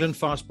former England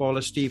fast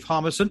bowler Steve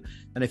Harmison.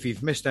 And if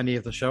you've missed any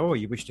of the show or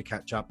you wish to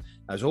catch up,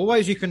 as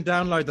always, you can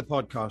download the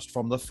podcast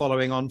from the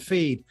Following On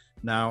feed,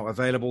 now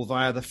available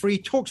via the free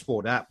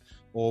TalkSport app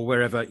or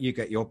wherever you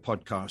get your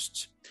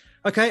podcasts.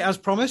 Okay, as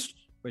promised,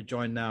 we're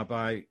joined now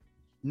by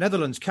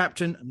Netherlands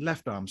captain and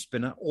left-arm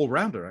spinner,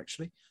 all-rounder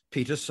actually,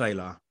 Peter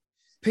Seelaar.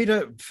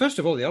 Peter, first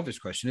of all, the obvious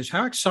question is,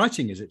 how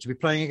exciting is it to be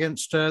playing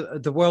against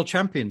the world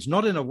champions,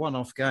 not in a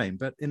one-off game,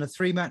 but in a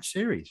 3-match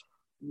series?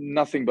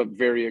 Nothing but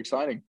very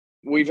exciting.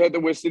 We've had the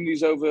West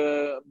Indies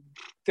over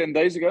 10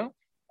 days ago,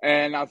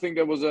 and I think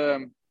there was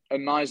a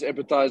nice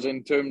appetizer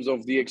in terms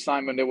of the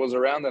excitement that was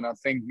around. And I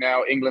think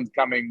now England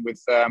coming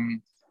with,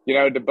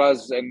 the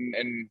buzz and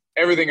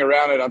everything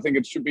around it, I think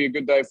it should be a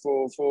good day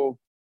for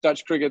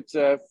Dutch cricket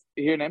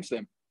here in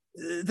Amsterdam.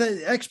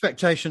 The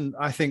expectation,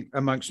 I think,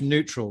 amongst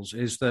neutrals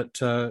is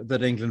that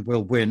England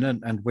will win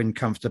and win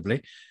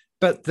comfortably.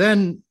 But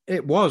then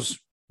it was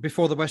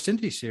before the West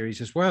Indies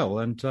series as well,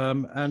 and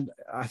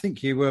I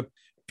think you were,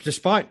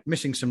 despite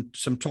missing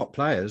some top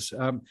players,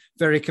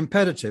 very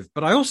competitive.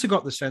 But I also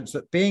got the sense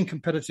that being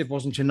competitive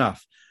wasn't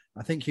enough.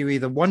 I think you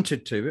either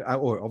wanted to,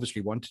 or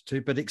obviously wanted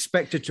to, but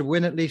expected to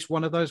win at least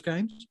one of those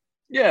games.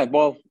 Yeah,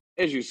 well,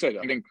 as you said,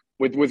 I think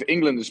with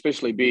England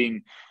especially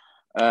being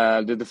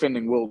the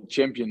defending world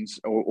champions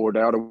or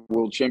the other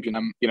world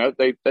champion,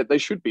 they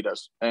should beat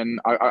us. And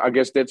I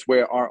guess that's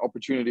where our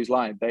opportunities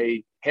lie.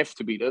 They have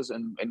to beat us,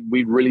 and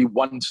we really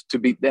want to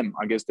beat them.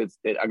 I guess that's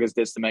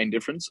the main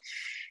difference.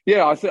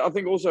 Yeah, I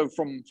think also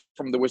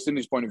from the West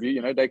Indies point of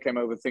view, they came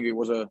over thinking it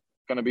was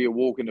going to be a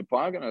walk in the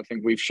park, and I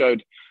think we've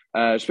showed,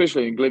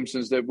 especially in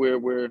glimpses, that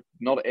we're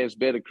not as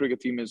bad a cricket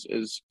team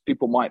as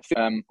people might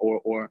think,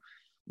 or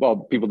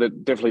people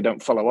that definitely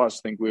don't follow us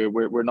think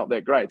we're not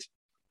that great.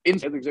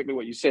 That's exactly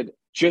what you said.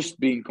 Just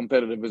being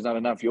competitive is not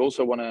enough. You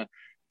also want to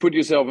put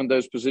yourself in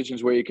those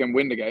positions where you can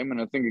win the game. And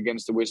I think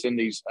against the West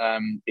Indies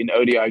in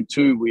ODI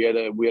 2, we had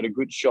a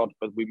good shot,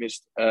 but we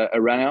missed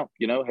a run out.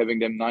 Having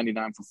them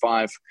 99 for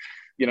 5,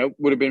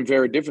 would have been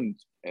very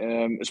different,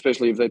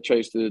 especially if they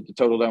chased the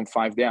total down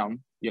 5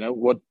 down.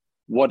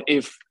 What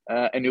if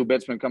a new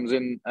batsman comes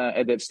in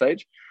at that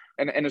stage,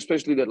 and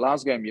especially that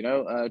last game,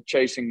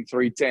 chasing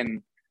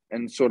 310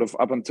 and sort of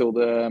up until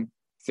the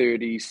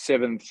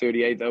 37th,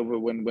 38th over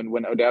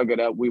when O'Dowd got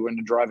out, we were in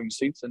the driving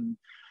seats and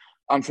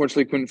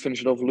unfortunately couldn't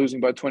finish it off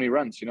losing by 20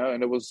 runs,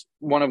 and it was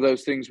one of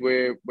those things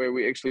where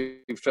we actually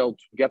felt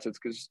gutted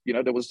because,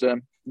 there was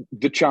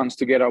the chance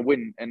to get our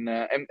win and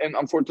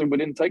unfortunately we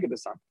didn't take it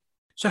this time.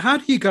 So how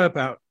do you go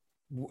about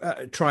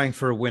trying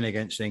for a win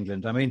against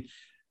England? I mean,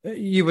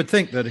 you would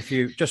think that if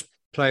you just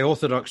play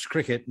orthodox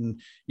cricket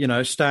and,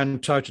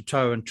 stand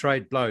toe-to-toe and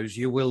trade blows,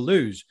 you will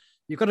lose.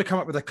 You've got to come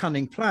up with a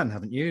cunning plan,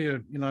 haven't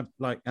you?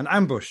 Like an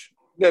ambush.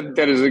 That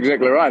is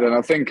exactly right. And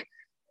I think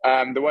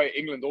the way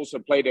England also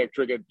play their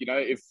cricket,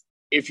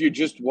 if you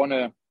just want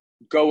to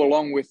go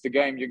along with the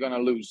game, you're going to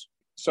lose.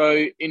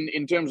 So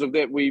in terms of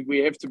that, we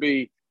have to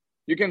be,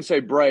 you can say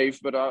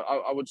brave, but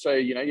I would say,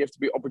 you have to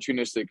be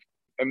opportunistic.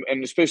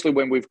 And especially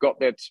when we've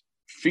got that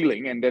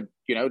feeling and that,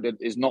 that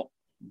is not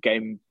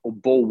game or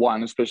ball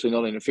one, especially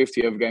not in a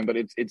 50-over game, but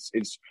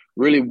it's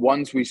really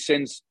once we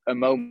sense a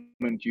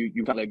moment,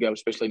 you can't let go,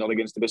 especially not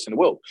against the best in the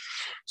world.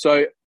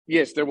 So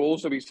yes, there will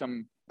also be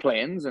some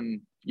plans, and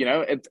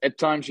at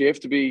times you have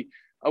to be,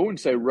 I wouldn't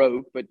say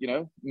rogue, but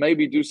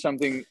maybe do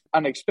something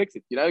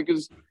unexpected,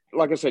 because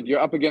like I said,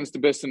 you're up against the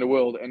best in the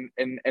world,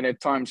 and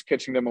at times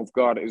catching them off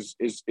guard is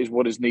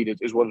what is needed,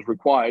 is what is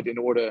required in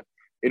order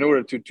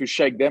to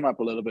shake them up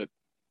a little bit.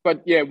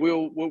 But yeah,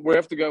 we'll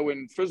have to go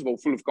in, first of all,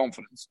 full of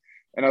confidence.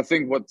 And I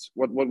think what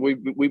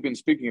we've been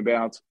speaking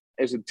about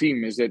as a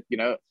team is that,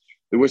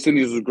 the West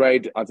Indies was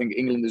great. I think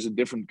England is a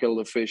different kettle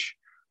of fish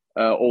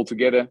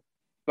altogether.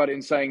 But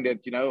in saying that,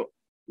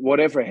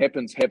 whatever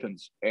happens,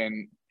 happens.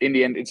 And in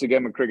the end, it's a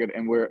game of cricket,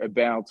 and we're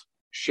about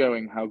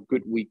showing how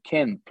good we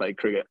can play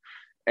cricket.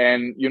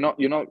 And you're not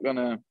going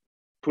to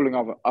pulling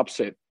off an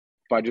upset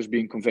by just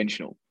being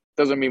conventional.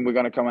 Doesn't mean we're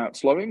going to come out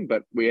slogging,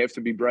 but we have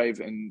to be brave.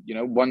 And,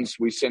 once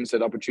we sense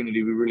that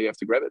opportunity, we really have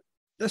to grab it.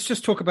 Let's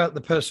just talk about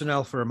the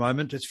personnel for a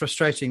moment. It's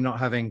frustrating not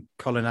having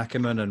Colin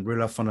Ackerman and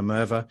Roelof van der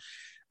Merwe,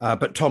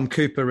 but Tom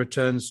Cooper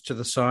returns to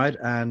the side.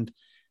 And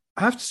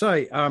I have to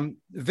say,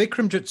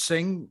 Vikramjit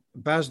Singh,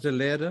 Bas de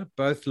Leerde,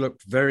 both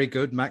looked very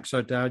good. Max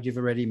O'Dowd, you've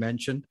already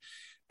mentioned.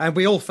 And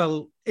we all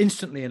fell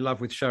instantly in love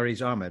with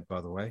Shariz Ahmed,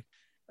 by the way.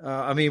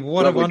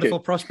 What a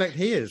wonderful prospect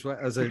he is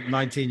as a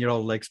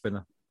 19-year-old leg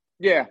spinner.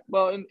 Yeah,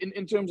 well,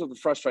 in terms of the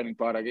frustrating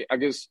part, I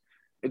guess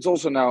it's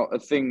also now a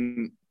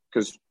thing,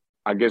 because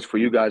I guess for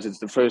you guys, it's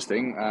the first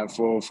thing.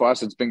 For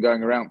us, it's been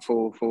going around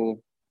for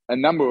a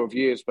number of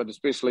years, but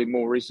especially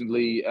more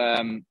recently,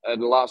 the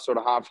last sort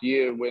of half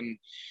year when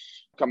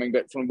coming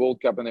back from the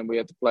World Cup, and then we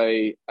had to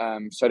play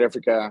South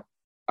Africa,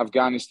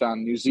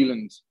 Afghanistan, New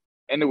Zealand,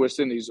 and the West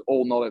Indies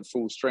all not at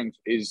full strength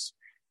is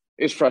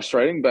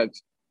frustrating. But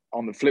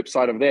on the flip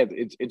side of that,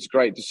 it's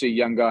great to see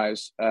young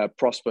guys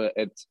prosper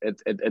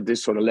at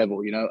this sort of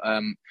level.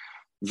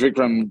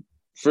 Vikram,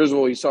 first of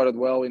all, he started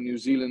well in New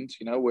Zealand,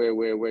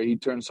 where he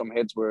turned some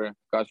heads where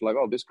guys were like,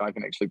 oh, this guy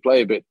can actually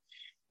play a bit.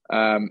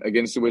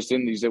 Against the West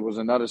Indies, there was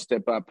another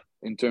step up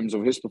in terms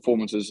of his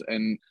performances.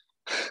 And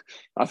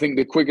I think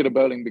the quicker the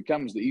bowling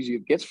becomes, the easier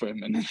it gets for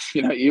him. And,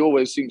 he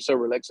always seems so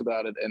relaxed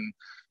about it. And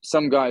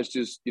some guys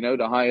just,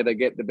 the higher they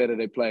get, the better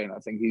they play. And I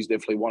think he's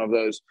definitely one of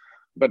those.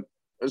 But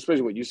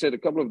especially what you said, a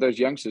couple of those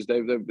youngsters,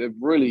 they've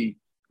really,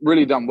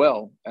 really done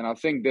well. And I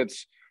think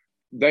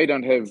they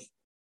don't have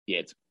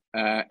yet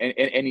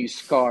any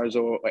scars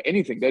or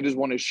anything. They just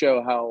want to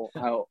show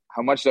how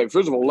much they,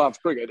 first of all, love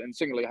cricket, and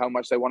secondly, how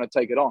much they want to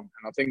take it on.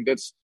 And I think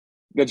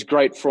that's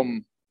great.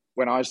 From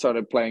when I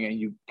started playing, and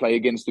you play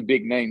against the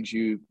big names,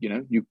 you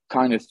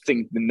kind of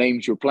think the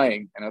names you're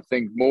playing. And I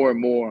think more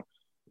and more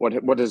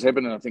what has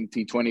happened, and I think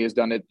T20 has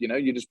done it,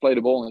 you just play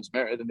the ball and it's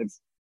merit. And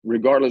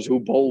regardless who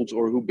bowls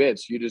or who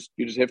bats. You just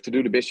have to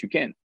do the best you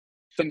can.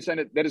 So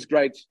that is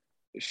great.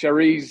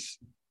 Shari's,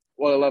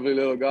 what a lovely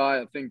little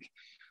guy. I think,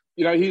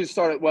 he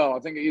started well. I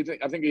think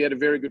he had a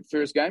very good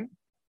first game.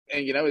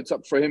 And, it's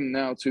up for him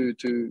now to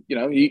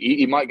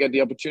he might get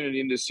the opportunity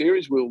in this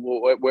series.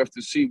 We'll have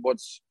to see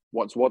what's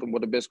what and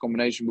what the best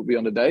combination will be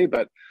on the day.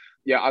 But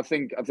yeah, I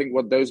think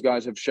what those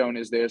guys have shown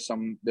is there's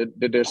some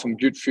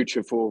good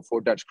future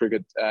for Dutch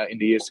cricket in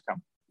the years to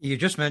come. You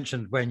just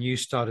mentioned when you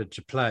started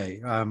to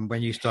play,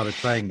 when you started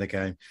playing the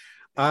game.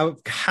 I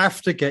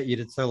have to get you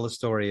to tell the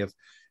story of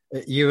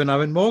you and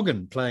Eoin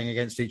Morgan playing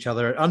against each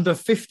other at under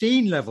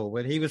 15 level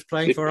when he was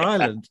playing for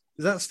Ireland.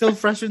 Is that still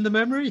fresh in the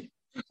memory?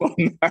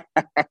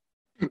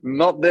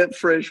 Not that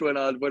fresh when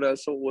I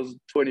saw it was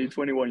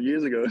 21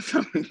 years ago.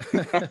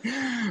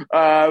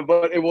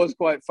 But it was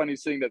quite funny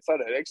seeing that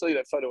photo. Actually,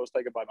 that photo was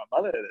taken by my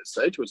mother at that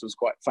stage, which was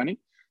quite funny.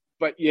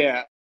 But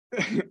yeah,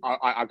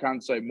 I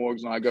can't say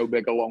Morgs and I go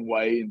back a long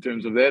way in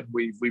terms of that.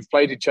 We've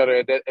played each other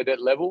at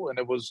that level, and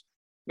it was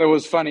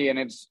funny.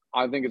 And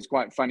I think it's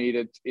quite funny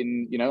that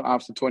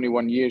after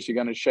 21 years you're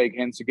going to shake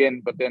hands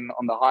again, but then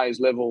on the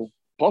highest level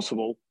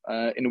possible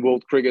in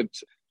world cricket,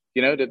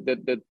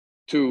 that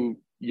two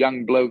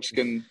young blokes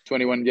can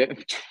 21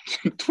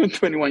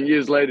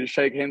 years later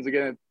shake hands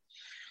again,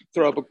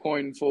 throw up a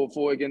coin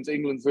for against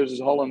England versus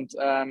Holland.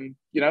 On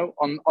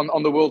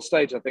the world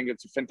stage, I think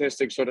it's a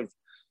fantastic sort of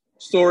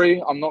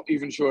story. I'm not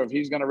even sure if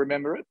he's going to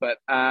remember it, but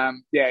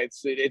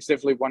it's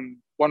definitely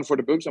one for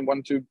the books and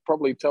one to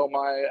probably tell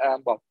my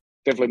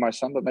definitely my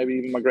son, but maybe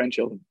even my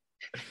grandchildren.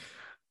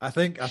 I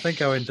think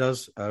Eoin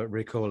does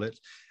recall it.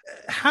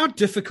 How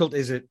difficult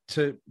is it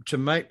to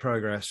make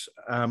progress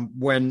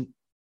when,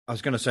 I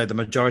was going to say, the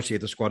majority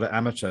of the squad are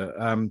amateur?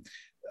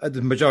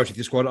 The majority of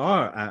the squad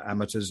are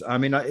amateurs. I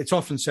mean, it's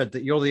often said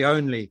that you're the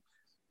only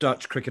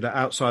Dutch cricketer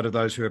outside of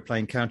those who are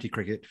playing county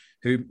cricket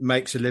who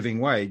makes a living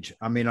wage.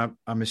 I mean,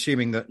 I'm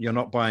assuming that you're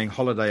not buying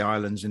holiday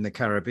islands in the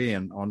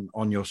Caribbean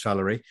on your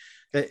salary.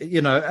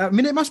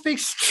 It must be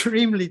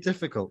extremely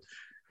difficult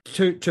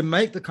to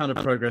make the kind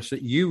of progress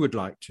that you would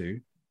like to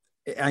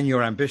and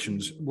your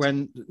ambitions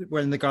when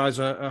the guys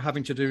are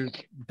having to do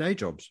day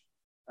jobs.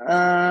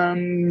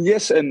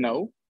 Yes and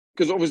no,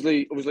 because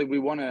obviously we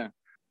want to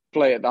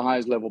play at the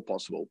highest level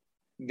possible.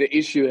 The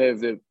issue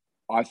that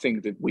I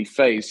think that we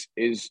face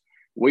is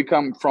we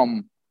come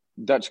from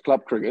Dutch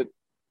club cricket,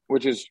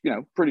 which is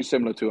pretty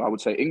similar to, I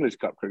would say, English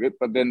club cricket,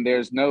 but then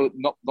there's not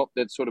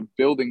that sort of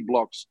building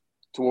blocks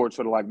towards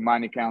sort of like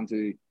minor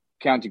county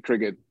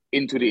cricket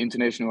into the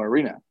international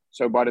arena.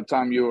 So by the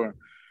time you're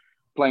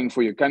playing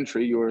for your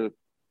country, you're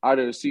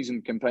either a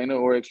seasoned campaigner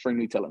or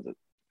extremely talented.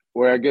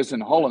 Where I guess in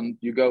Holland,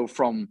 you go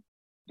from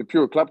the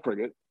pure club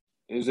cricket,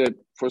 is that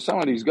for some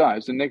of these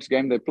guys, the next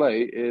game they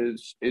play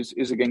is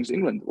against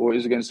England or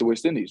is against the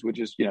West Indies, which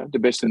is, the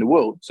best in the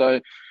world. So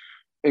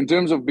in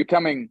terms of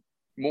becoming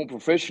more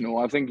professional,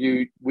 I think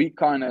we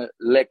kind of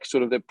lack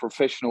sort of that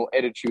professional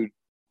attitude,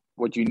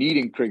 what you need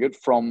in cricket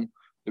from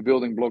the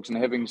building blocks and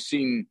having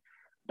seen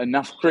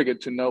enough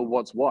cricket to know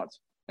what's what.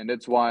 And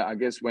that's why I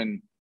guess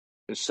when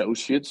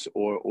associates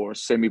or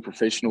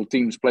semi-professional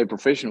teams play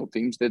professional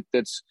teams,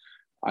 that's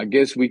I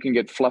guess we can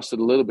get flustered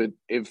a little bit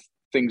if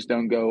things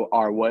don't go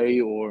our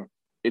way or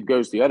it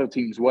goes the other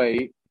team's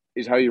way,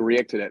 is how you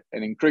react to that.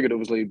 And in cricket,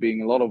 obviously,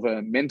 being a lot of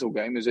a mental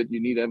game, is that you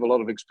need to have a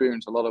lot of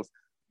experience, a lot of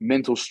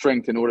mental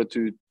strength in order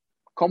to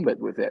combat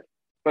with that.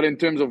 But in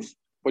terms of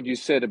what you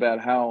said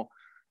about how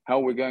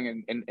we're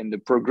going and the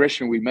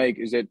progression we make,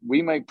 is that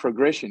we make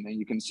progression, and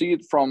you can see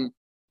it from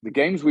the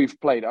games we've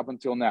played up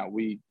until now.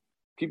 We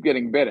keep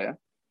getting better.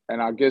 And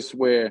I guess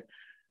where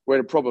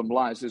the problem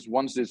lies is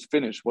once it's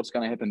finished, what's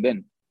going to happen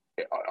then?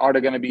 Are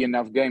there going to be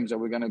enough games? Are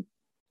we going to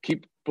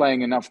keep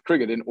playing enough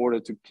cricket in order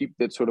to keep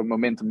that sort of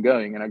momentum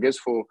going? And I guess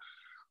for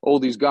all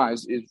these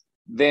guys, is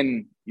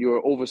then you're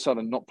all of a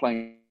sudden not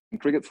playing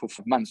cricket for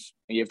months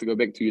and you have to go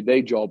back to your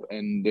day job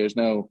and there's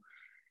no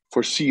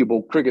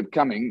foreseeable cricket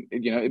coming.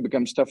 It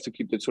becomes tough to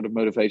keep that sort of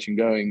motivation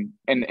going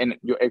and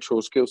your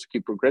actual skills to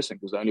keep progressing,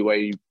 because the only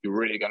way you're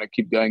really going to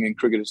keep going in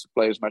cricket is to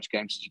play as much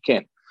games as you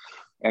can.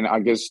 And I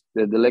guess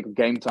the lack of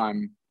game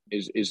time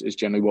is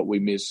generally what we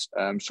miss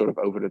sort of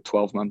over the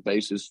 12-month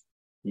basis,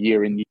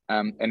 year in year.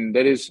 And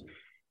that is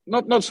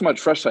not so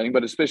much frustrating,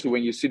 but especially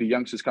when you see the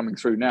youngsters coming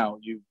through now,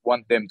 you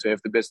want them to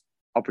have the best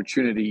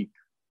opportunity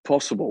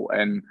possible.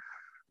 And,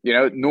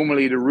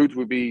 normally the route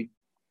would be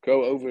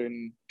go over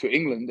to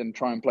England and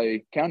try and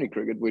play county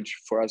cricket,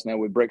 which for us now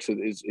with Brexit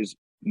is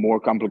more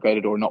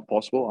complicated or not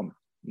possible. I'm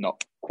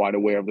not quite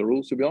aware of the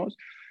rules, to be honest.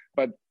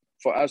 But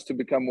for us to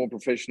become more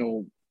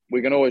professional,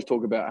 we can always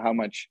talk about how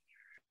much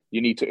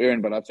you need to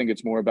earn, but I think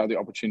it's more about the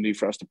opportunity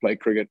for us to play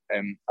cricket.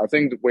 And I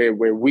think where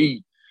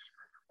we,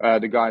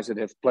 the guys that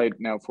have played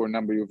now for a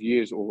number of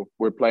years, or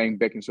we're playing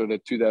back in sort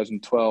of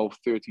 2012,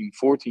 13,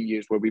 14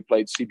 years, where we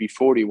played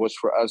CB40, was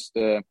for us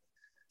the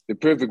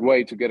perfect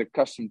way to get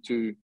accustomed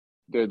to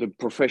the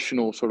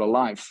professional sort of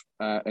life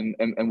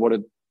and what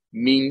it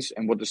means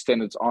and what the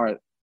standards are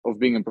of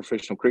being a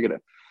professional cricketer.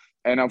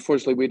 And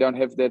unfortunately, we don't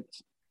have that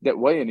that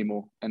way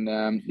anymore. And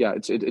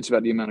it's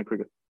about the amount of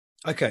cricket.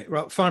 Okay,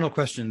 well, final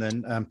question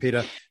then,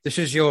 Peter. This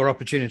is your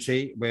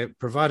opportunity. We're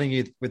providing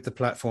you with the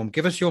platform.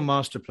 Give us your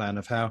master plan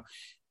of how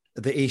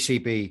the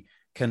ECB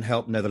can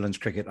help Netherlands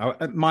cricket.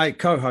 My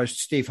co-host,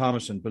 Steve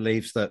Harmison,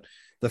 believes that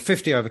the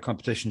 50-over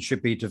competition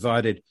should be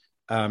divided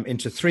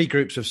into 3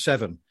 groups of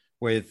 7,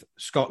 with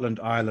Scotland,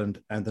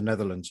 Ireland and the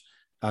Netherlands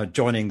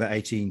joining the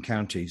 18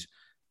 counties.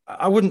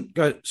 I wouldn't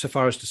go so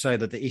far as to say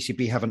that the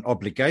ECB have an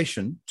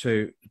obligation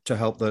to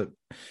help the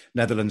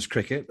Netherlands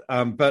cricket,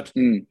 but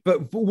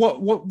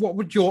what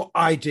would your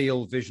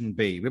ideal vision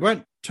be? We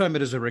won't term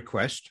it as a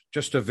request,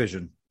 just a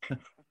vision.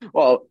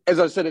 Well, as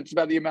I said, it's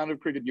about the amount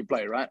of cricket you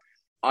play, right?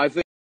 I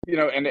think,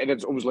 and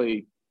it's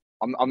obviously,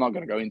 I'm not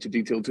going to go into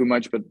detail too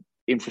much, but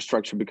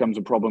infrastructure becomes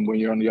a problem when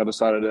you're on the other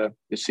side of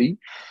the sea.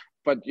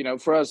 But,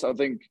 for us, I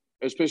think,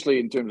 especially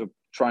in terms of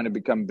trying to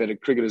become better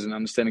cricketers and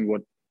understanding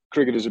what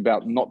cricket is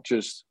about, not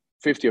just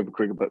 50-over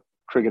cricket, but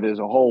cricket as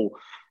a whole,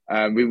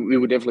 we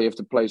would definitely have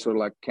to play sort of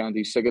like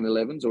county second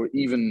 11s or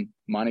even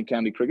minor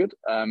county cricket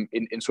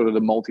in sort of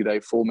the multi-day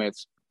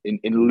formats,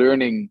 in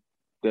learning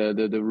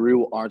the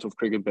real art of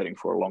cricket batting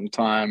for a long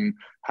time,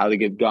 how to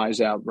get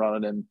guys out rather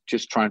than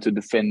just trying to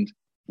defend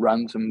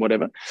runs and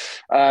whatever.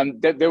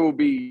 That there will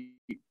be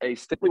a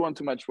step one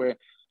too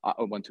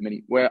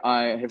many, where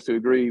I have to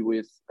agree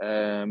with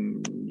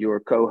your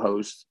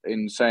co-host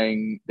in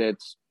saying that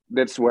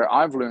that's where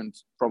I've learned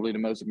probably the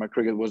most of my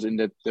cricket was in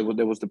that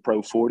there was the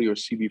Pro 40 or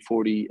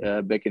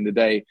CB40 back in the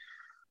day,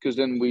 because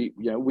then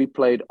we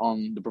played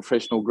on the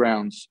professional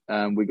grounds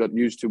and we got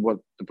used to what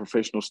the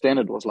professional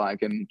standard was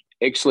like. And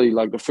actually,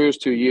 like the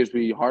first 2 years,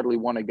 we hardly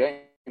won a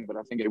game, but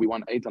I think we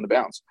won 8 on the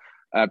bounce,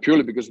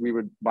 purely because we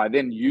were by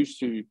then used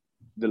to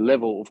the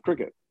level of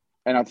cricket.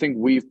 And I think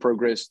we've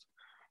progressed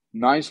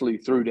nicely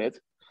through that.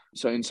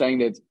 So in saying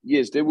that,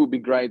 yes, that would be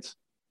great.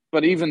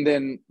 But even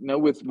then,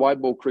 with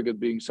white ball cricket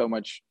being so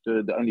much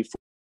the only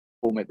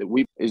format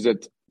that is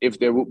that if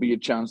there would be a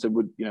chance that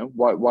would,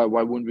 why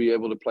wouldn't we be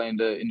able to play in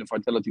the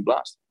Vitality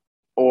Blast?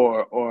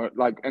 Or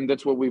like, and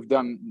that's what we've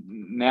done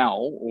now,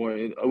 or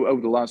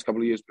over the last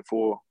couple of years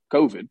before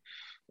COVID,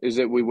 is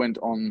that we went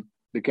on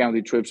the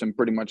county trips and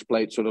pretty much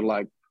played sort of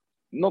like,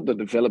 not the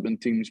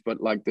development teams,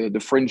 but like the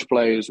fringe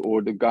players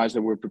or the guys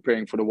that were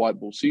preparing for the white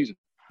ball season,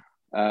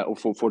 or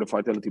for the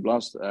Vitality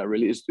Blast.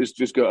 Really, is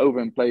just go over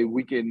and play a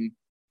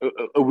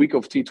week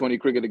of T20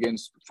 cricket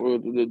against for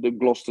the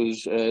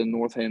Gloucesters,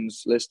 North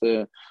Hens,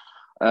 Leicester,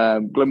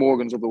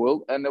 Glamorgans of the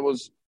world, and that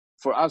was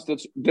for us.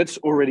 That's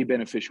already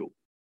beneficial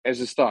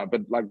as a start.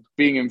 But like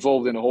being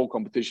involved in a whole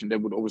competition,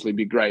 that would obviously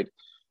be great.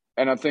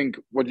 And I think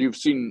what you've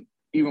seen,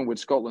 even with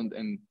Scotland,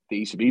 and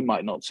the ECB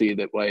might not see it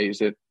that way, is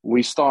that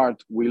we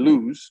start, we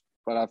lose.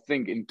 But I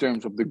think in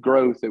terms of the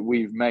growth that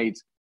we've made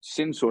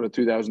since sort of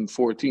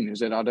 2014, is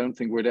that I don't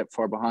think we're that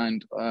far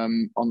behind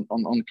on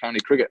county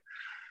cricket.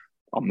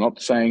 I'm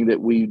not saying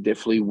that we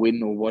definitely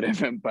win or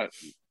whatever, but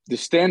the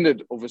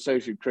standard of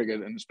associate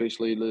cricket, and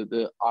especially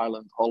the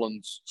Ireland,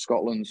 Holland,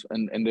 Scotland,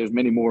 and there's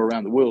many more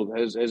around the world,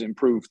 has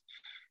improved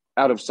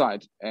out of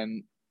sight.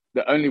 And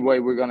the only way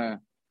we're going to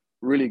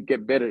really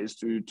get better is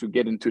to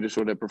get into the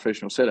sort of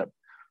professional setup.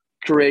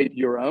 Create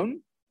your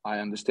own. I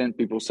understand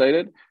people say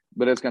that,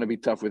 but it's going to be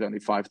tough with only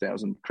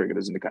 5,000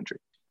 cricketers in the country.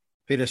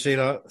 Peter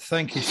Seeler,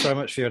 thank you so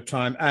much for your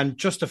time. And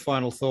just a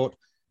final thought.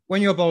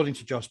 When you're bowling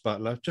to Jos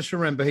Buttler, just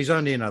remember he's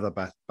only another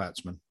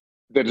batsman.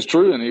 That is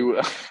true, and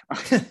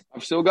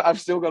I've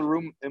still got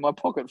room in my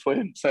pocket for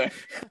him. So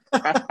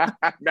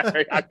no,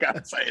 I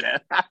can't say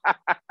that.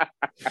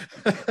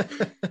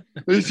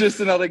 He's just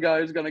another guy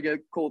who's going to get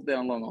called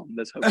down long on.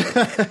 Let's hope.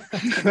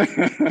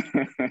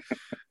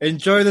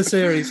 Enjoy the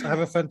series. Have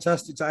a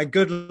fantastic time.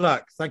 Good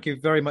luck. Thank you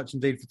very much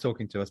indeed for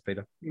talking to us,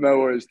 Peter. No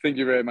worries. Thank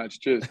you very much.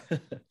 Cheers.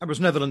 That was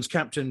Netherlands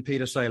captain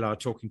Peter Seeler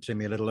talking to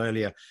me a little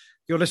earlier.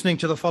 You're listening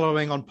to the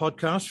following on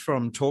podcast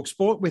from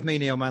TalkSport with me,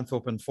 Neil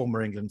Manthorpe, and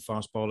former England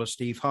fast bowler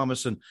Steve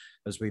Harmison,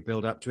 as we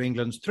build up to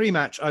England's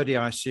 3-match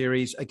ODI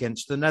series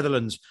against the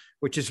Netherlands,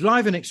 which is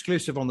live and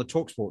exclusive on the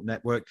TalkSport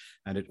network,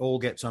 and it all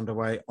gets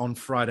underway on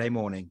Friday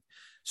morning.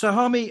 So,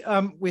 Harmy,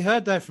 we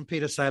heard there from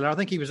Peter Seeler. I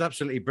think he was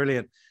absolutely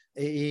brilliant.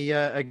 He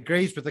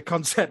agrees with the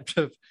concept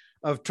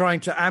of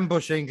trying to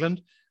ambush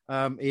England.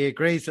 He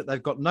agrees that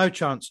they've got no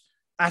chance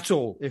at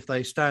all if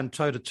they stand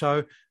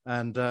toe-to-toe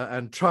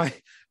and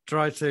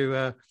try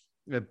to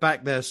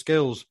back their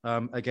skills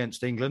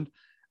against England.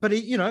 But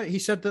he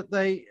said that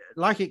they,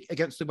 like it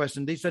against the West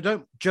Indies, they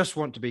don't just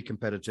want to be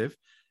competitive.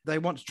 They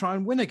want to try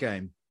and win a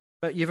game.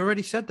 But you've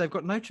already said they've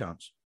got no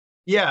chance.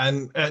 Yeah,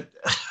 and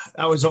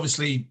I was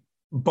obviously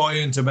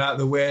buoyant about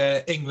the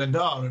way England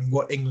are and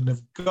what England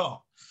have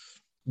got.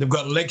 They've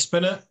got a leg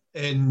spinner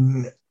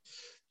in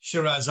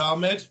Shiraz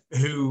Ahmed,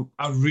 who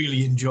I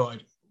really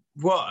enjoyed.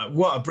 What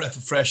a breath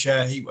of fresh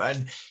air.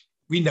 And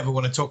we never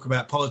want to talk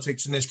about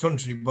politics in this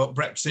country, but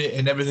Brexit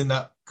and everything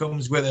that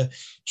comes with a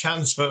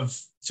chance for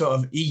sort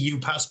of EU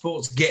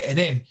passports getting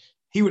in,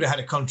 he would have had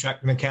a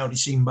contract in the county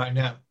scene by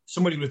now.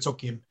 Somebody would have took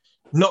him.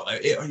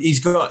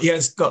 He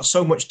has got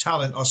so much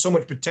talent or so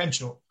much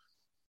potential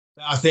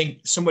that I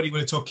think somebody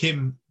would have took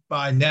him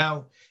by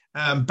now.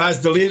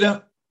 Bas de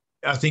Leede,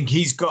 I think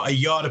he's got a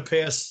yard of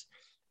pace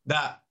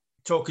that,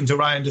 talking to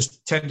Ryan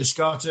ten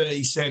Descartes,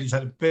 he said he's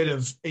had a bit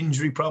of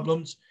injury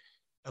problems,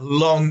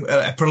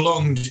 a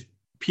prolonged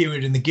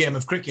period in the game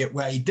of cricket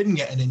where he didn't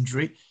get an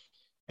injury.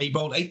 He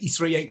bowled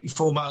 83,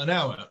 84 mile an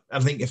hour. I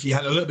think if he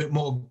had a little bit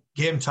more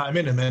game time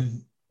in him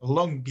and a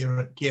long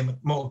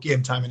more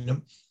game time in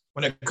him,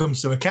 when it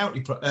comes to a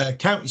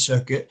county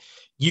circuit,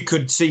 you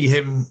could see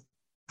him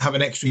have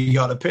an extra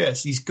yard of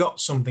pace. He's got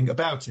something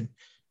about him.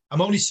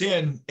 I'm only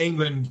saying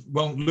England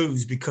won't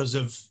lose because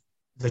of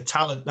the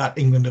talent that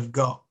England have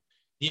got,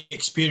 the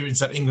experience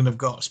that England have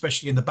got,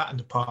 especially in the batting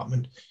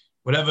department.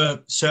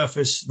 Whatever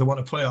surface they want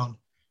to play on,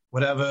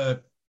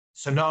 whatever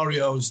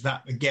scenarios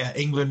that they get,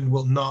 England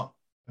will not.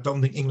 I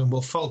don't think England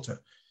will falter.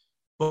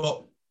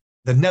 But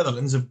the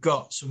Netherlands have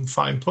got some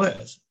fine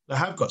players. They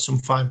have got some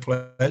fine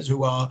players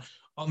who are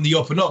on the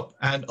up and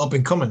up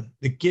and coming.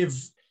 They give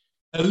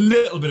a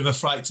little bit of a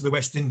fright to the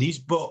West Indies,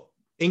 but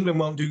England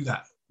won't do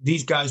that.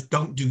 These guys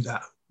don't do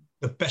that.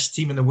 The best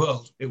team in the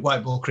world at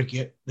white ball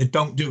cricket, they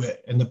don't do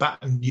it. And the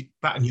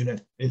batting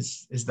unit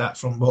is that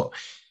from. But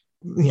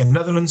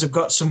Netherlands have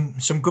got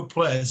some good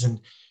players,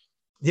 and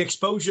the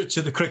exposure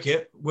to the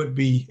cricket would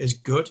be as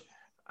good.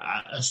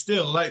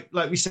 Still, like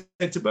we said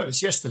to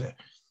Burtis yesterday,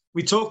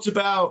 we talked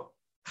about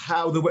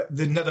how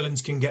the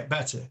Netherlands can get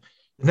better.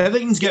 The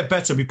Netherlands get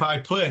better by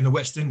playing the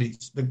West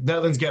Indies. The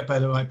Netherlands get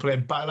better by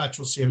playing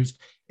bilateral series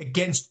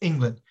against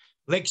England.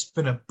 Leg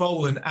spinner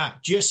bowling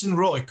at Jason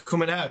Roy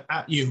coming out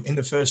at you in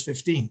the first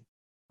 15.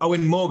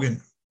 Owen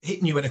Morgan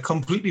hitting you in a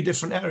completely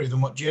different area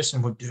than what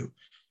Jason would do.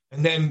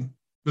 And then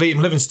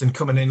Liam Livingstone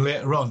coming in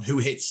later on, who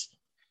hits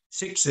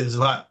sixes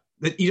like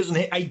he doesn't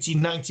hit 80,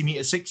 90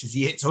 metre sixes.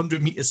 He hits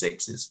 100 metre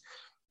sixes.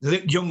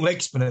 The young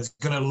leg spinner is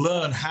going to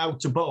learn how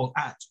to bowl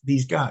at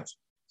these guys.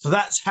 So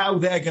that's how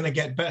they're going to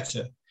get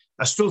better.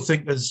 I still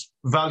think there's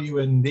value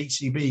in the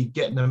ECB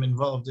getting them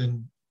involved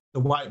in the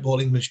white ball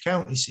English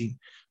county scene.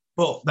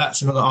 But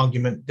that's another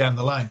argument down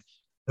the line.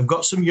 They've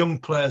got some young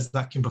players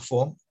that can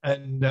perform,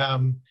 and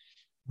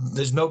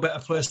there's no better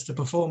place to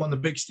perform on the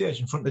big stage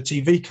in front of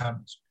the TV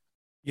cameras.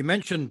 You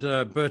mentioned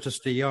Bertus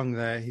de Jong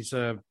there. He's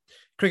a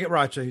cricket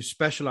writer who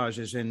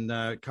specialises in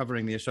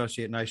covering the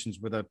Associate Nations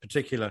with a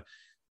particular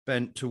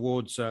bent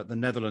towards the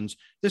Netherlands.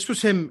 This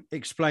was him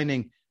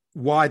explaining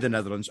why the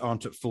Netherlands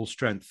aren't at full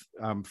strength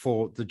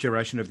for the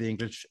duration of the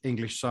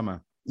English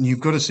summer.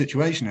 You've got a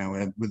situation now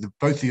where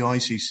both the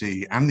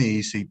ICC and the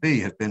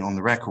ECB have been on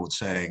the record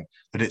saying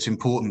that it's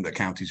important that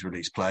counties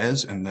release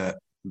players, and that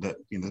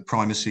the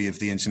primacy of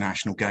the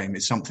international game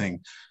is something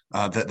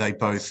that they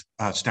both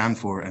stand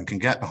for and can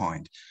get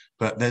behind.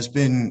 But there's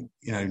been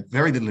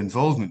very little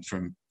involvement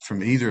from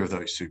either of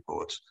those two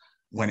boards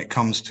when it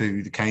comes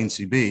to the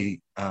KNCB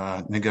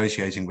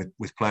negotiating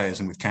with players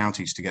and with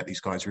counties to get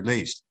these guys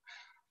released.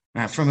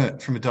 Now, from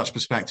a Dutch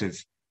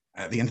perspective,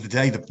 at the end of the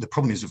day, the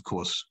problem is, of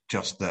course,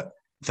 just that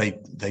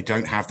they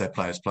don't have their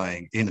players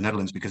playing in the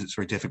Netherlands because it's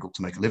very difficult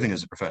to make a living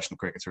as a professional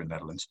cricketer in the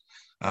Netherlands.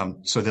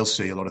 So they'll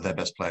see a lot of their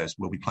best players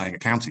will be playing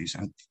at counties.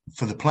 And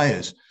for the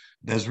players,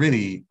 there's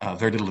really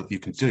very little that you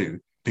can do,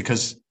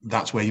 because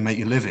that's where you make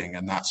your living.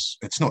 And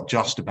it's not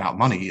just about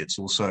money. It's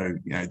also,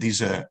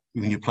 these are,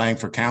 when you're playing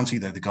for a county,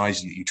 they're the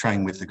guys that you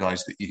train with, the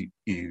guys that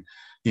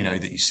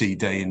that you see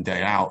day in,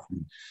 day out.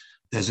 And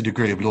there's a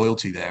degree of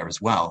loyalty there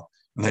as well.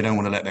 And they don't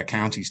want to let their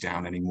counties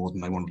down any more than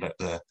they want to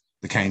let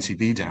the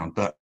KNCB down.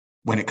 But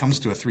when it comes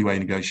to a three-way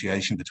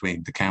negotiation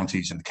between the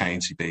counties and the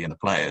KNCB and the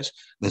players,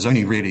 there's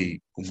only really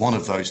one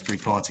of those three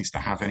parties to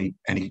have any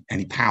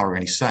power,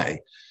 any say.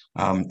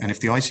 And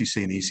if the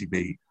ICC and the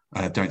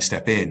ECB don't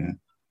step in,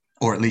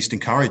 or at least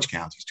encourage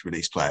counties to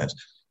release players,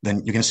 then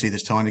you're going to see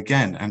this time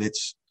again. And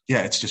it's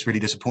just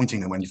really disappointing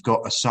that when you've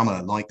got a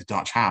summer like the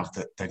Dutch have,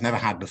 that they've never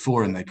had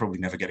before and they probably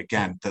never get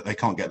again, that they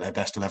can't get their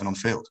best 11 on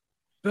field.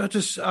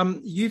 Bertus,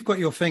 you've got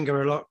your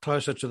finger a lot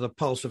closer to the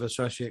pulse of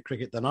associate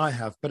cricket than I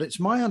have, but it's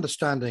my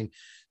understanding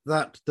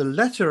that the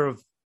letter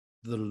of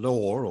the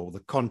law or the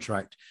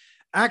contract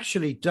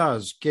actually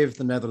does give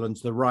the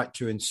Netherlands the right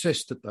to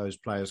insist that those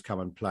players come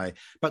and play.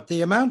 But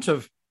the amount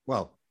of,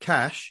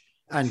 cash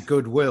and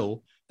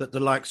goodwill that the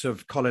likes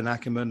of Colin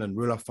Ackerman and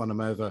Roelof van der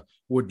Merwe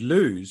would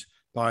lose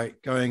by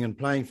going and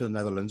playing for the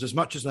Netherlands, as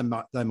much as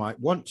they might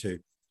want to.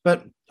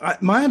 But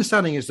my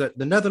understanding is that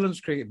the Netherlands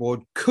Cricket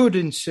Board could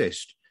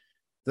insist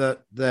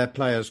that their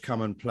players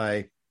come and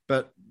play,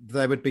 but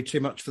there would be too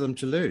much for them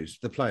to lose,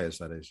 the players,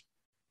 that is.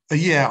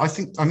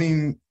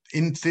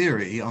 In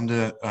theory,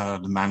 under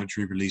the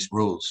mandatory release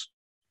rules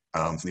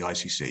for the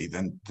ICC,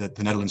 then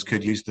the Netherlands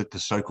could use the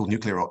so-called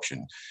nuclear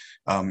option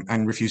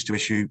and refuse to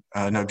issue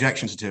no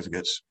objection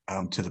certificates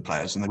to the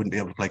players, and they wouldn't be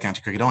able to play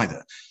county cricket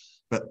either.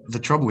 But the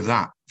trouble with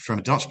that, from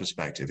a Dutch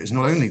perspective, is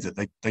not only that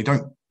they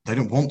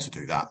don't want to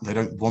do that, they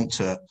don't want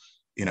to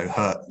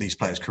hurt these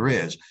players'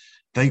 careers,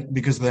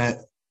 because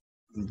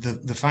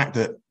the fact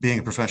that being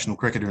a professional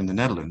cricketer in the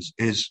Netherlands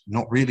is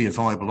not really a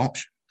viable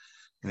option.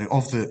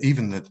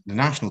 Even the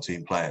national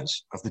team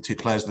players, of the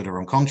players that are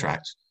on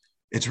contract,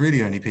 it's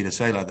really only Peter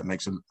Saylor that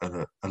makes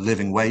a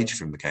living wage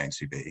from the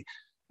KNCB.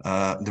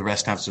 The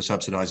rest have to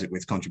subsidise it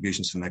with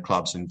contributions from their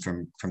clubs and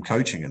from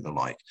coaching and the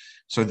like.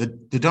 So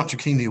the Dutch are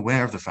keenly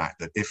aware of the fact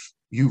that if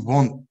you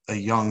want a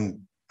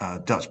young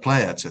Dutch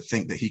player to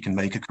think that he can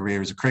make a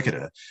career as a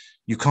cricketer,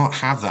 you can't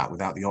have that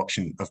without the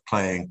option of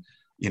playing,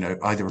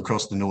 either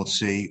across the North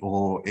Sea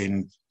or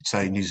in,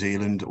 say, New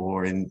Zealand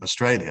or in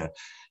Australia.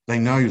 They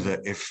know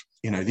that if,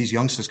 these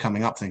youngsters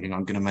coming up thinking,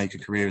 I'm going to make a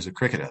career as a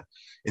cricketer,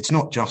 it's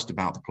not just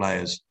about the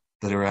players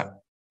that are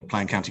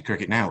playing county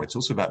cricket now. It's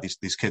also about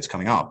these kids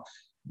coming up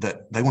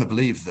that they want to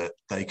believe that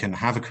they can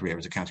have a career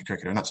as a county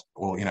cricketer, and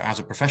as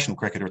a professional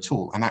cricketer at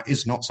all. And that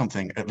is not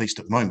something, at least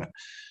at the moment,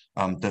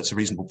 that's a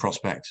reasonable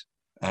prospect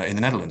in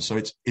the Netherlands. So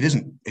it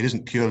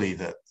isn't purely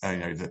that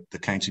that the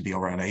KNCB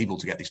are unable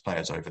to get these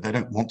players over. They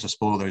don't want to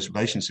spoil those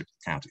relationships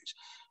with counties,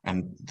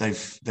 and the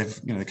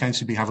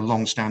KNCB have a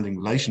long-standing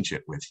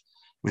relationship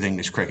with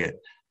English cricket.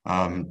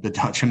 The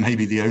Dutch are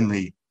maybe the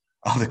only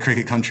other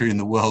cricket country in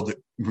the world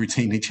that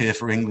routinely cheer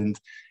for England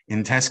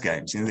in Test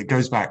games. It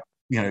goes back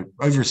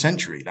over a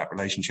century, that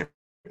relationship,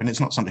 and it's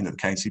not something that the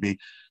KNCB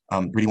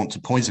really want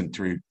to poison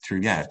through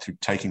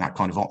taking that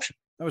kind of option.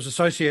 That was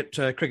associate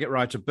cricket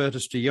writer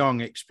Bertus de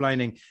Jong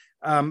explaining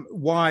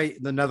why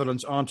the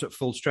Netherlands aren't at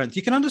full strength.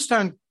 You can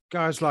understand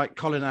guys like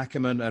Colin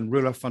Ackerman and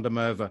Roelof van der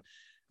Merwe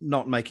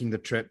not making the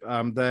trip.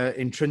 They're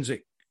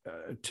intrinsic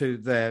to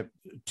their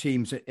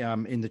teams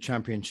in the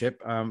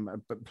championship,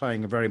 but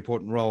playing a very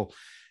important role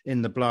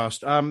in the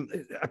Blast.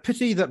 A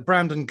pity that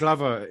Brandon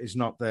Glover is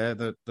not there,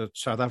 the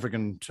South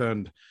African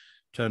turned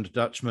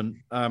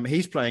Dutchman.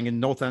 He's playing in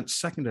Northant's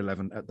second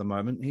 11 at the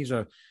moment. He's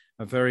a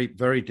very,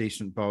 very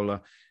decent bowler.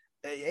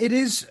 It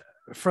is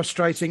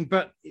frustrating,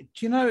 but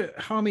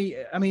Harmy,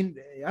 I mean,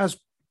 as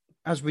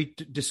we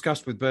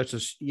discussed with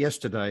Bertus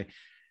yesterday,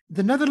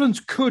 the Netherlands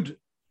could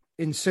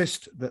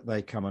insist that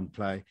they come and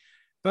play,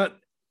 but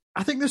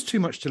I think there's too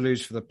much to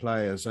lose for the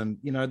players. And,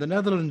 the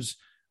Netherlands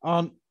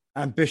aren't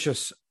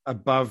ambitious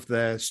above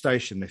their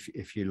station,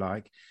 if you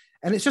like.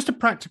 And it's just a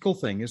practical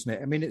thing, isn't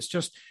it? I mean,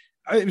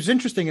 it was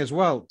interesting as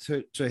well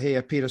to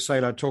hear Peter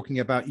Saylor talking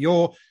about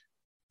your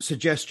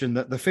suggestion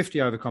that the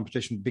 50-over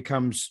competition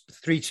becomes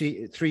three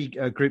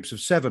groups of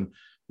 7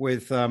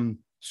 with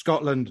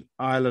Scotland,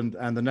 Ireland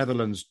and the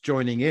Netherlands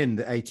joining in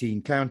the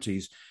 18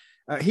 counties.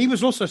 He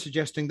was also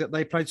suggesting that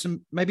they played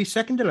some maybe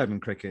second 11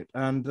 cricket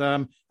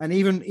and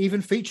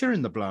even feature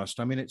in the Blast.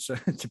 I mean, it's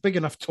a big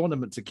enough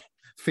tournament to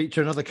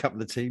feature another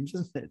couple of teams,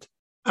 isn't it?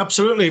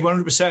 Absolutely,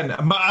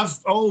 100%. But I've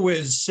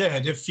always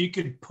said if you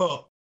could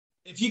put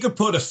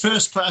a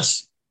first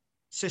class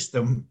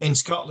system in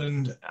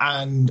Scotland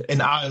and in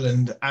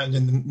Ireland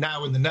and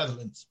now in the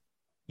Netherlands,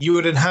 you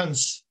would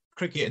enhance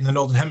cricket in the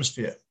Northern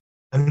Hemisphere,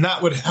 and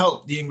that would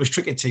help the English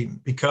cricket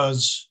team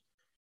because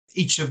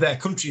each of their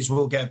countries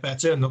will get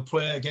better and they'll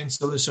play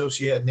against other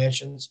associated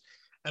nations.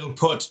 It'll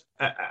put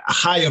a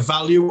higher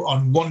value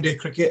on one-day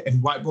cricket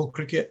and white ball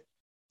cricket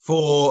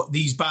for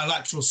these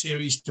bilateral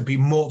series to be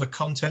more of a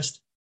contest,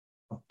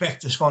 a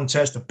better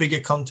contest, a bigger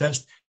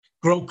contest,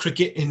 grow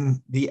cricket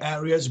in the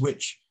areas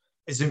which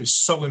is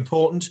so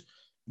important,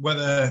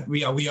 whether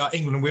we are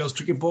England and Wales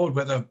Cricket Board,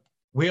 whether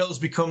Wales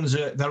becomes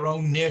their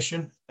own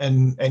nation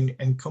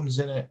and comes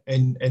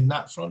in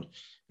that front.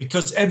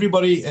 Because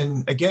everybody,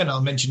 and again, I'll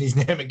mention his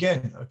name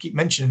again. I keep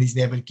mentioning his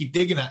name, but I keep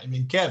digging at him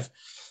in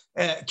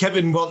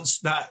Kevin wants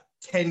that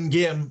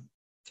 10-game,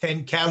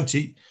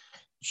 10-county,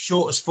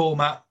 shortest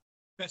format,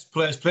 best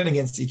players playing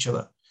against each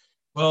other.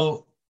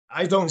 Well,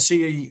 I don't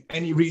see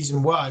any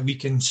reason why we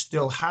can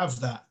still have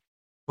that,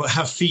 but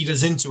have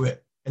feeders into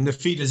it. And the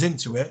feeders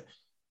into it,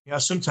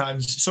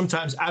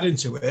 sometimes adding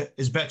to it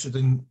is better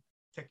than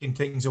taking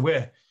things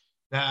away.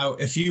 Now,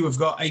 if you have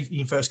got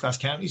 18 first-class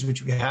counties,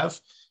 which we have,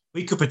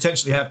 we could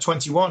potentially have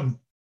 21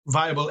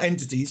 viable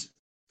entities,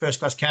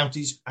 first-class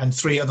counties, and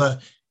 3 other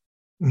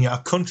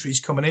countries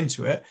coming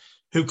into it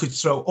who could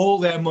throw all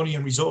their money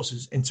and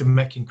resources into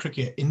making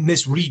cricket in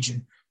this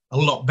region a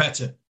lot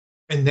better.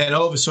 And then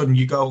all of a sudden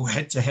you go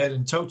head-to-head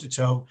and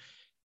toe-to-toe.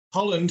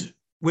 Holland,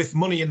 with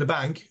money in the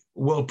bank,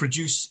 will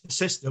produce a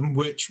system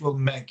which will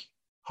make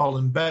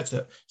Holland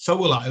better. So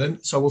will Ireland,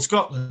 so will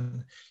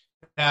Scotland.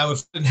 Now,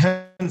 if it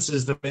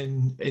enhances them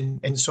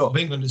in sort of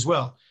England as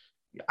well,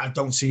 I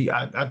don't see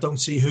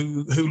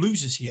who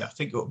loses here. I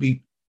think it will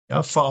be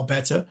far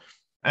better,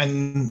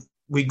 and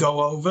we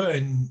go over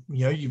and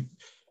you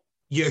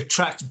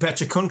attract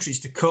better countries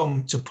to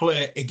come to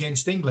play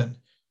against England.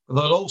 But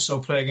they'll also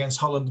play against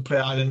Holland, play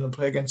Ireland, and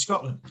play against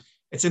Scotland.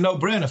 It's a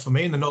no-brainer for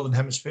me in the Northern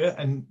Hemisphere,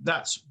 and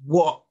that's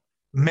what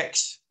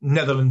makes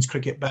Netherlands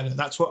cricket better.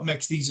 That's what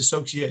makes these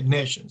associated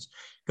nations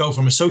go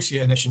from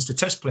associated nations to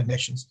test play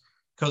nations.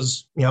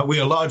 Because we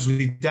are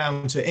largely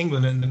down to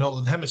England and the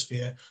Northern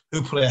Hemisphere,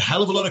 who play a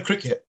hell of a lot of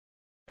cricket.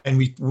 And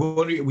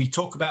we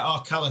talk about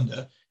our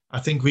calendar. I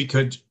think we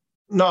could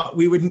not.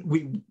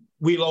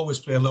 We'll always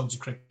play loads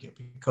of cricket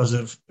because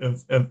of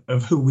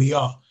who we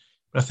are.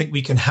 But I think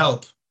we can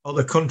help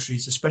other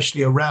countries,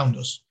 especially around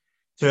us,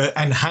 to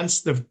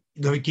enhance the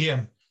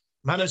game.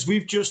 Man, as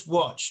we've just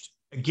watched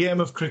a game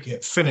of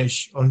cricket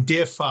finish on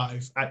day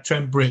 5 at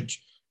Trent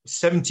Bridge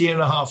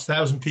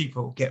 17,500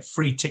 people get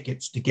free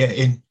tickets to get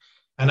in.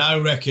 And I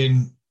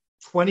reckon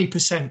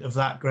 20% of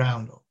that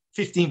ground, or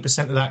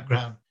 15% of that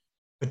ground,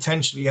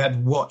 potentially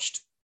had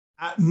watched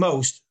at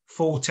most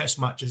 4 test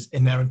matches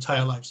in their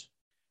entire lives.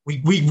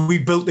 We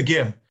built the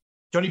game.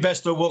 Johnny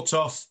Bairstow walks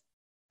off,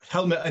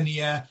 helmet in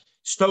the air.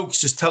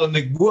 Stokes is telling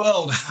the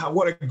world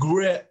what a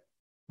great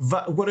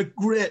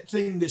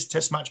thing this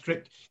test match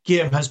cricket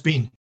game has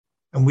been.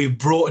 And we've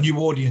brought a new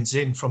audience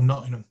in from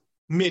Nottingham,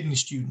 maiden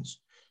students.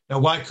 Now,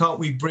 why can't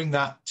we bring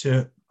that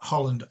to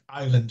Holland,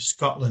 Ireland,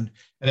 Scotland,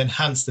 and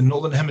enhance the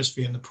Northern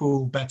Hemisphere and the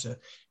pool better?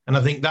 And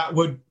I think that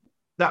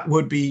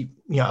would be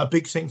a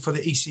big thing for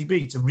the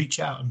ECB to reach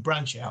out and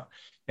branch out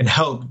and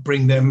help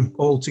bring them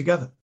all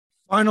together.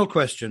 Final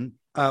question.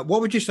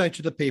 What would you say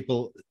to the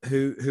people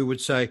who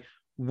would say,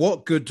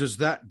 what good does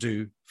that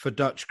do for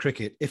Dutch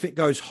cricket if it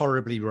goes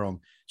horribly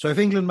wrong? So if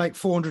England make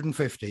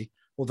 450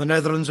 or the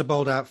Netherlands are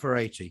bowled out for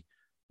 80,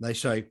 they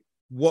say,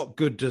 what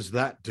good does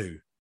that do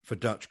for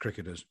Dutch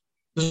cricketers?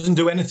 It doesn't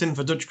do anything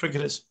for Dutch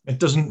cricketers. It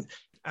doesn't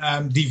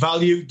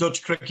devalue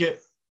Dutch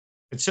cricket.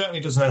 It certainly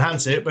doesn't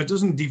enhance it, but it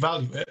doesn't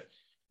devalue it.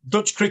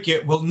 Dutch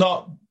cricket will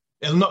not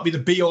be the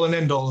be-all and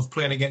end-all of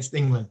playing against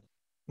England.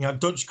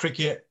 Dutch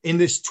cricket in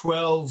this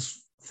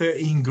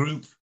 12-13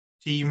 group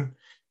team,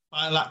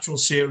 bilateral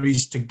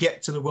series to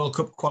get to the World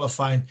Cup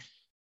qualifying,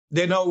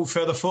 they're no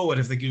further forward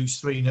if they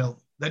lose 3-0.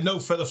 They're no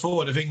further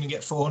forward if England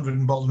get 400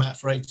 and bowl them out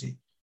for 80.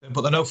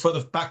 But they're no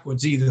further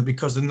backwards either,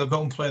 because then they'll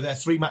go and play their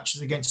 3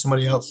 matches against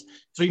somebody else,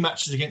 3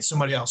 matches against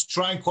somebody else,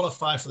 try and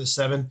qualify for the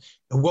 7.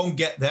 They won't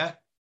get there.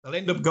 They'll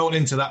end up going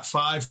into that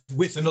 5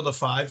 with another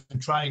 5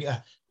 and trying.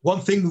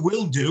 One thing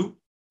we'll do,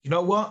 you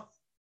know what?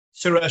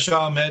 Suresh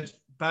Ahmed,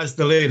 Baz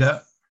the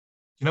leader,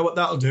 you know what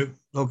that'll do?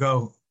 They'll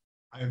go,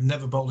 I have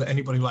never bowled at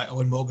anybody like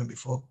Owen Morgan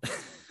before.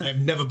 I have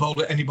never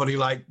bowled at anybody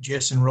like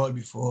Jason Roy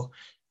before.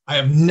 I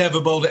have never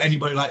bowled at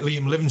anybody like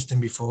Liam Livingstone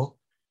before.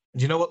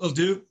 And you know what they'll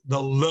do?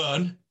 They'll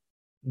learn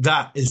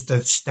that is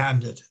the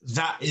standard.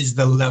 That is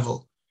the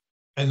level.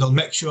 And they'll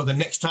make sure the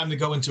next time they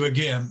go into a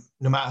game,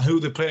 no matter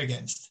who they play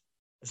against.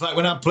 It's like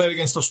when I played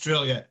against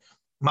Australia,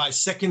 my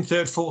 2nd,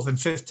 3rd, 4th and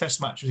 5th test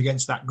match was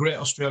against that great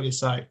Australia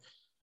side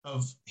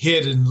of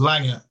Hayden,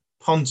 Langer,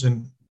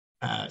 Ponton,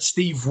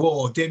 Steve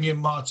Waugh, Damian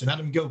Martin,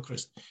 Adam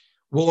Gilchrist,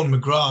 Warren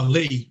McGrath,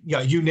 Lee,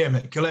 you name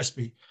it,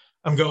 Gillespie.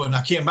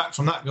 I came back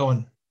from that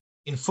going,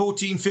 in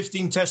 14,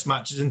 15 test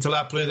matches until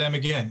I play them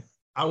again,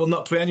 I will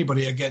not play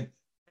anybody again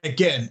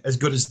as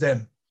good as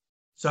them.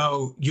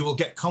 So you will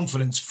get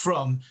confidence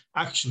from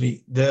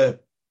actually the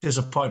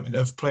disappointment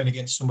of playing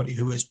against somebody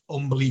who is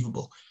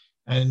unbelievable.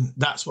 And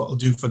that's what it'll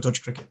do for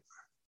Dutch cricket.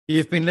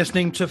 You've been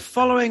listening to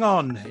Following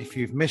On. If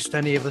you've missed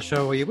any of the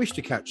show or you wish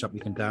to catch up, you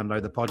can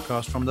download the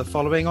podcast from the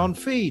Following On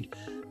feed.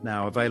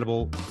 Now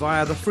available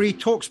via the free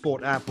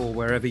TalkSport app or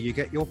wherever you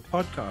get your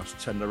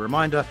podcasts. And a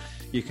reminder,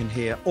 you can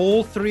hear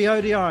all 3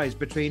 ODIs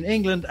between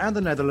England and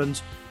the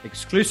Netherlands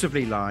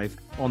exclusively live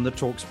on the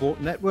TalkSport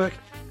network.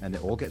 And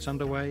it all gets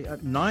underway at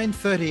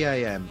 9:30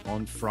 a.m.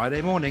 on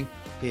Friday morning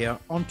here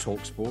on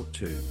TalkSport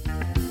 2.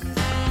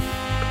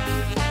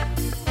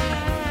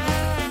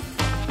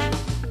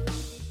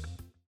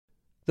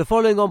 The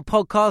Following On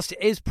podcast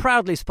is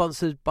proudly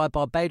sponsored by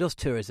Barbados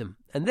Tourism,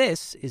 and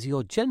this is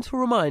your gentle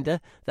reminder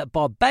that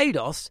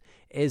Barbados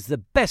is the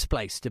best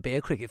place to be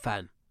a cricket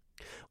fan.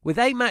 With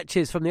 8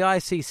 matches from the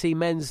ICC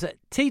Men's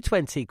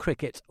T20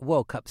 Cricket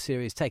World Cup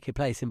Series taking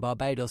place in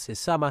Barbados this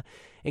summer,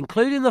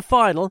 including the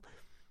final,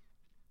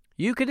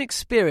 you can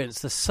experience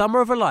the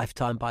summer of a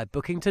lifetime by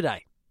booking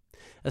today.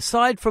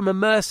 Aside from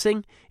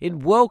immersing in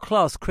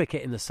world-class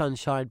cricket in the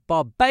sunshine,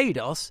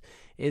 Barbados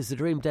is the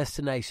dream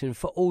destination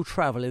for all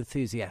travel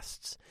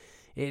enthusiasts.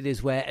 It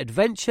is where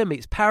adventure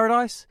meets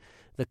paradise,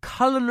 the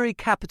culinary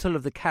capital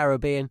of the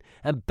Caribbean,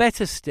 and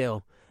better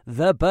still,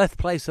 the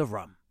birthplace of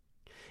rum.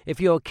 If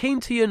you're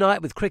keen to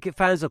unite with cricket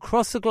fans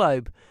across the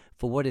globe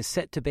for what is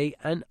set to be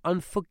an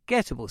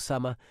unforgettable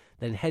summer,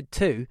 then head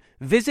to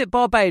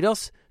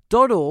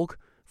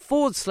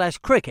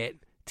visitbarbados.org/cricket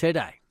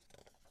today.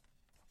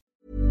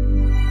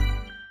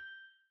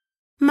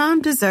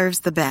 Mom deserves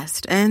the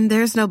best, and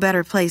there's no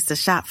better place to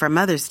shop for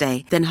Mother's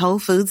Day than Whole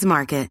Foods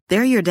Market.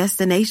 They're your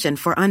destination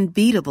for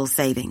unbeatable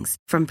savings,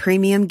 from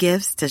premium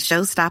gifts to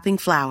show-stopping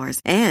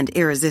flowers and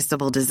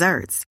irresistible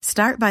desserts.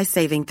 Start by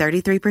saving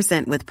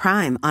 33% with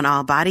Prime on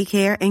all body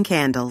care and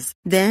candles.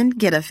 Then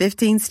get a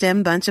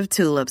 15-stem bunch of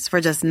tulips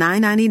for just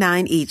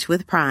 $9.99 each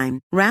with Prime.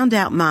 Round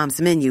out Mom's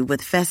menu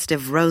with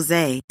festive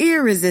rosé,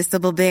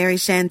 irresistible berry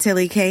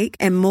chantilly cake,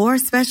 and more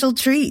special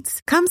treats.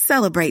 Come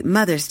celebrate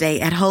Mother's Day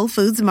at Whole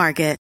Foods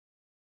Market.